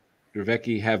Jan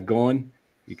Dravecky have going,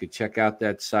 you could check out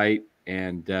that site.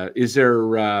 And is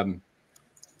that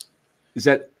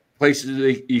places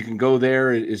that you can go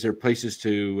there? Is there places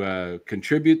to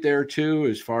contribute there too,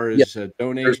 as far as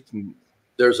donate?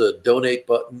 There's a donate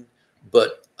button,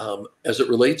 but as it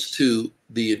relates to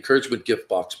the encouragement gift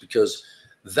box, because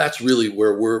that's really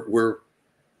where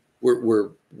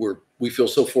we feel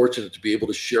so fortunate to be able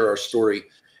to share our story.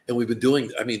 And we've been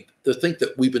doing, I mean, to think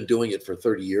that we've been doing it for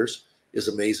 30 years is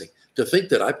amazing. To think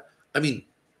that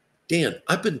Dan,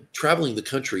 I've been traveling the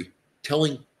country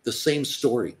telling the same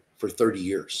story for 30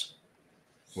 years.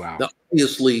 Wow. Now,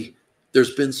 obviously,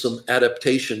 there's been some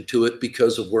adaptation to it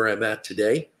because of where I'm at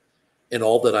today and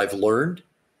all that I've learned.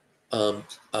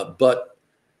 But,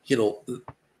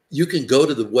 you can go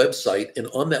to the website, and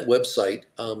on that website,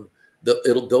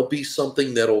 there'll be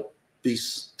something that'll be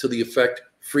to the effect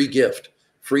free gift,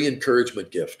 free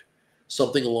encouragement gift,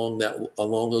 something along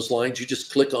those lines. You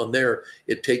just click on there.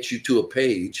 It takes you to a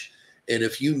page. And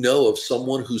if you know of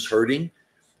someone who's hurting,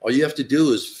 all you have to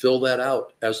do is fill that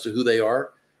out as to who they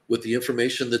are with the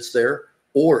information that's there.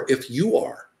 Or if you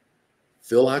are,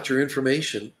 fill out your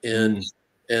information. And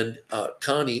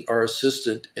Connie, our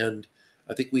assistant, and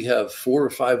I think we have 4 or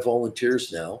 5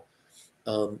 volunteers now.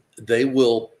 They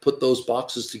will put those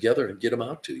boxes together and get them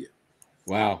out to you.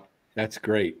 Wow, that's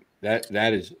great. That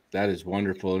is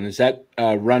wonderful. And is that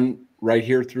run right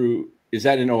here through? Is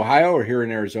that in Ohio or here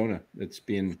in Arizona? That's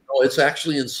being. Oh, it's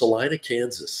actually in Salina,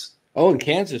 Kansas. Oh, in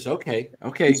Kansas. Okay.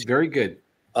 Very good.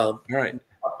 All right.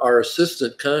 Our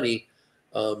assistant Connie,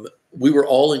 we were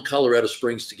all in Colorado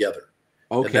Springs together.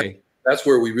 Okay. That's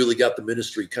where we really got the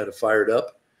ministry kind of fired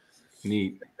up.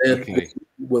 Neat. And okay.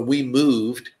 When we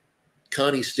moved,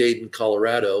 Connie stayed in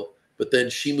Colorado, but then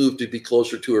she moved to be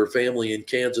closer to her family in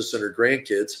Kansas and her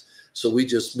grandkids. So we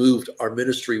just moved our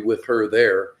ministry with her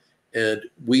there, and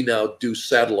we now do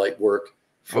satellite work.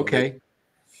 Okay.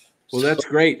 Well, that's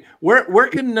great. Where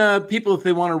can people, if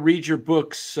they want to read your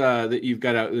books that you've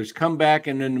got out, there's Come Back,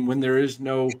 and then When There Is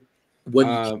No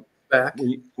When Back,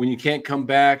 when you can't come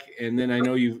back, and then I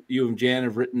know you and Jan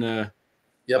have written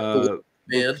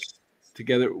books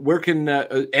together. Where can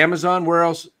Amazon? Where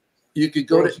else? You could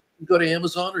go to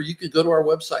Amazon, or you could go to our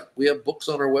website. We have books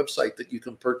on our website that you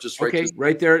can purchase.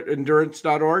 Right there at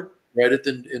endurance.org. Right at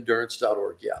the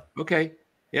endurance.org. Yeah. Okay.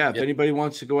 Yeah. If anybody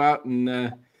wants to go out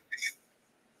and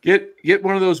get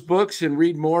one of those books and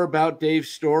read more about Dave's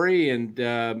story, and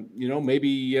maybe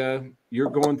you're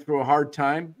going through a hard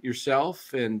time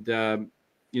yourself, and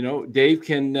Dave,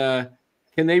 can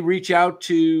they reach out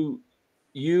to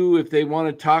you if they want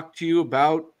to talk to you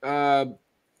about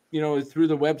through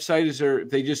the website? If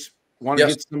they just want to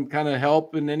get some kind of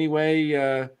help in any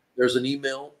way? There's an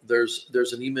email. There's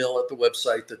an email at the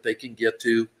website that they can get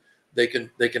to. They can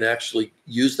actually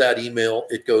use that email.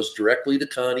 It goes directly to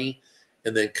Connie,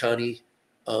 and then Connie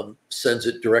sends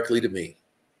it directly to me.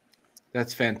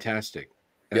 That's fantastic.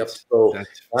 So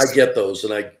I get those,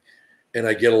 and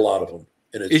I get a lot of them.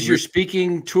 And is your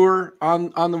speaking tour on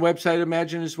the website, I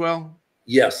imagine, as well?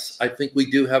 Yes, I think we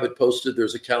do have it posted.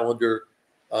 There's a calendar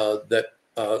that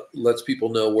lets people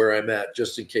know where I'm at,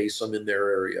 just in case I'm in their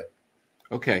area.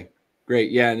 Okay, great.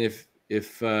 Yeah, and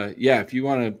if you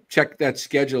want to check that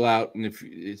schedule out, and if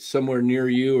it's somewhere near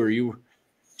you, or you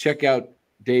check out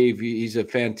Dave, he's a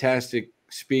fantastic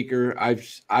speaker.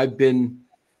 I've been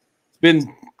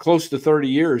close to 30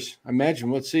 years.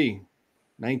 Imagine, let's see,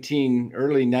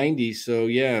 early 90s. So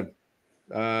yeah,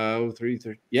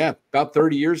 30, about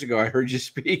 30 years ago, I heard you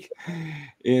speak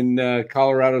in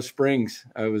Colorado Springs.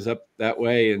 I was up that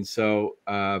way, and so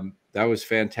that was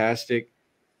fantastic.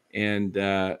 And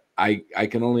I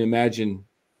can only imagine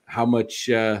how much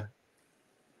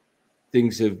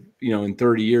things have, in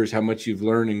 30 years, how much you've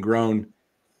learned and grown.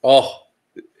 Oh,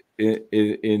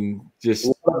 in just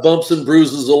a lot of bumps and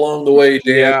bruises along the way,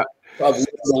 Dan. Yeah. I've learned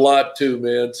a lot too,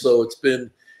 man. So it's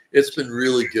been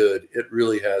really good. It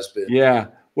really has been. Yeah.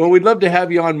 Well, we'd love to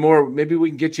have you on more. Maybe we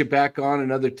can get you back on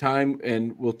another time,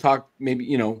 and we'll talk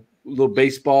maybe, a little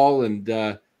baseball and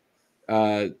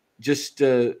just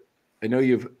I know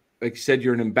you've, like you said,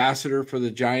 you're an ambassador for the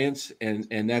Giants,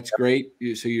 and that's great.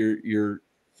 So you're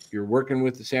working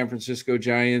with the San Francisco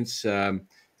Giants, and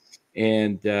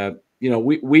we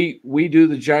do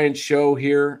the Giants show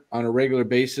here on a regular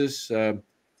basis.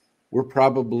 We're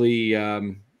probably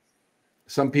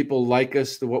some people like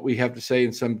us to what we have to say,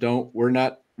 and some don't.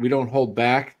 We don't hold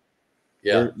back.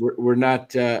 Yeah, we're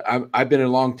not. I've been a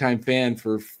longtime fan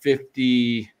for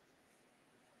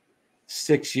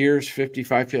 56 years,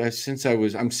 55 since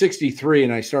I'm 63,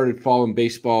 and I started following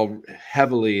baseball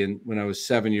heavily. And when I was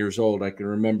 7 years old, I can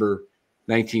remember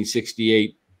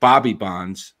 1968 Bobby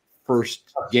Bonds'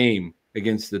 first game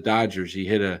against the Dodgers. He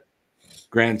hit a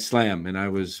grand slam, and I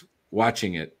was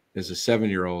watching it as a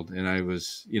 7-year-old, and I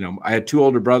was, I had 2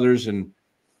 older brothers, and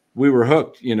we were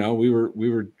hooked. We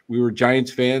were Giants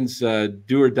fans,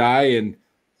 do or die, and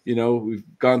we've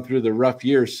gone through the rough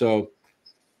years. So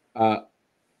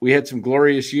we had some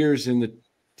glorious years in the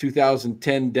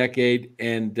 2010 decade,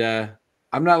 and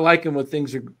I'm not liking what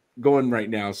things are going right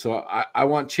now. So I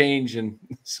want change, and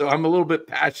so I'm a little bit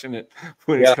passionate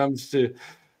when it comes to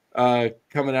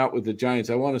coming out with the Giants.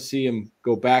 I want to see them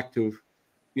go back to,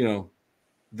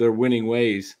 their winning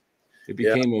ways. It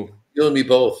became you and me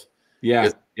both. Yeah.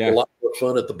 It's a lot more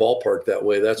fun at the ballpark that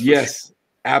way. That's for sure.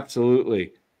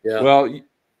 Absolutely. Yeah. Well,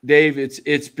 Dave,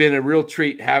 it's been a real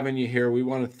treat having you here. We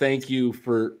want to thank you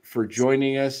for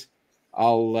joining us.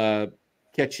 I'll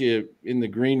catch you in the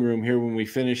green room here when we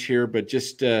finish here. But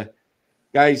just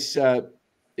guys,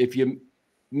 if you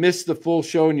missed the full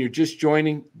show and you're just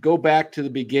joining, go back to the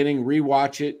beginning,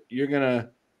 rewatch it. You're gonna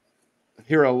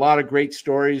hear a lot of great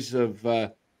stories of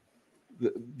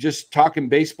just talking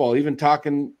baseball, even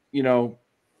talking,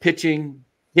 pitching,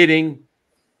 hitting,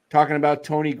 talking about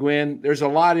Tony Gwynn. There's a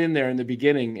lot in there in the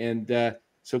beginning. And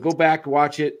so go back,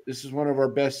 watch it. This is one of our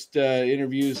best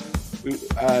interviews. We,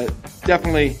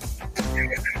 definitely.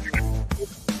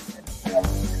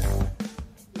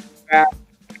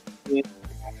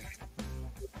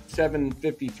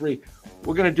 7:53.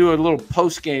 We're going to do a little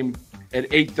post game at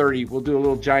 8:30. We'll do a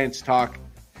little Giants talk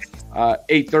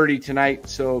 8:30 tonight.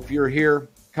 So if you're here,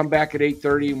 come back at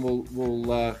 8:30, and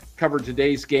we'll cover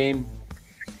today's game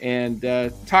and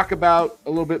talk about a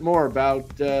little bit more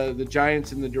about the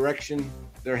Giants and the direction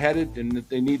they're headed and that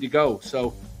they need to go.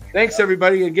 So thanks,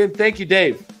 everybody. Again, thank you,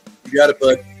 Dave. You got it,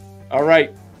 bud. All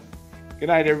right. Good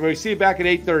night, everybody. See you back at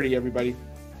 8:30, everybody.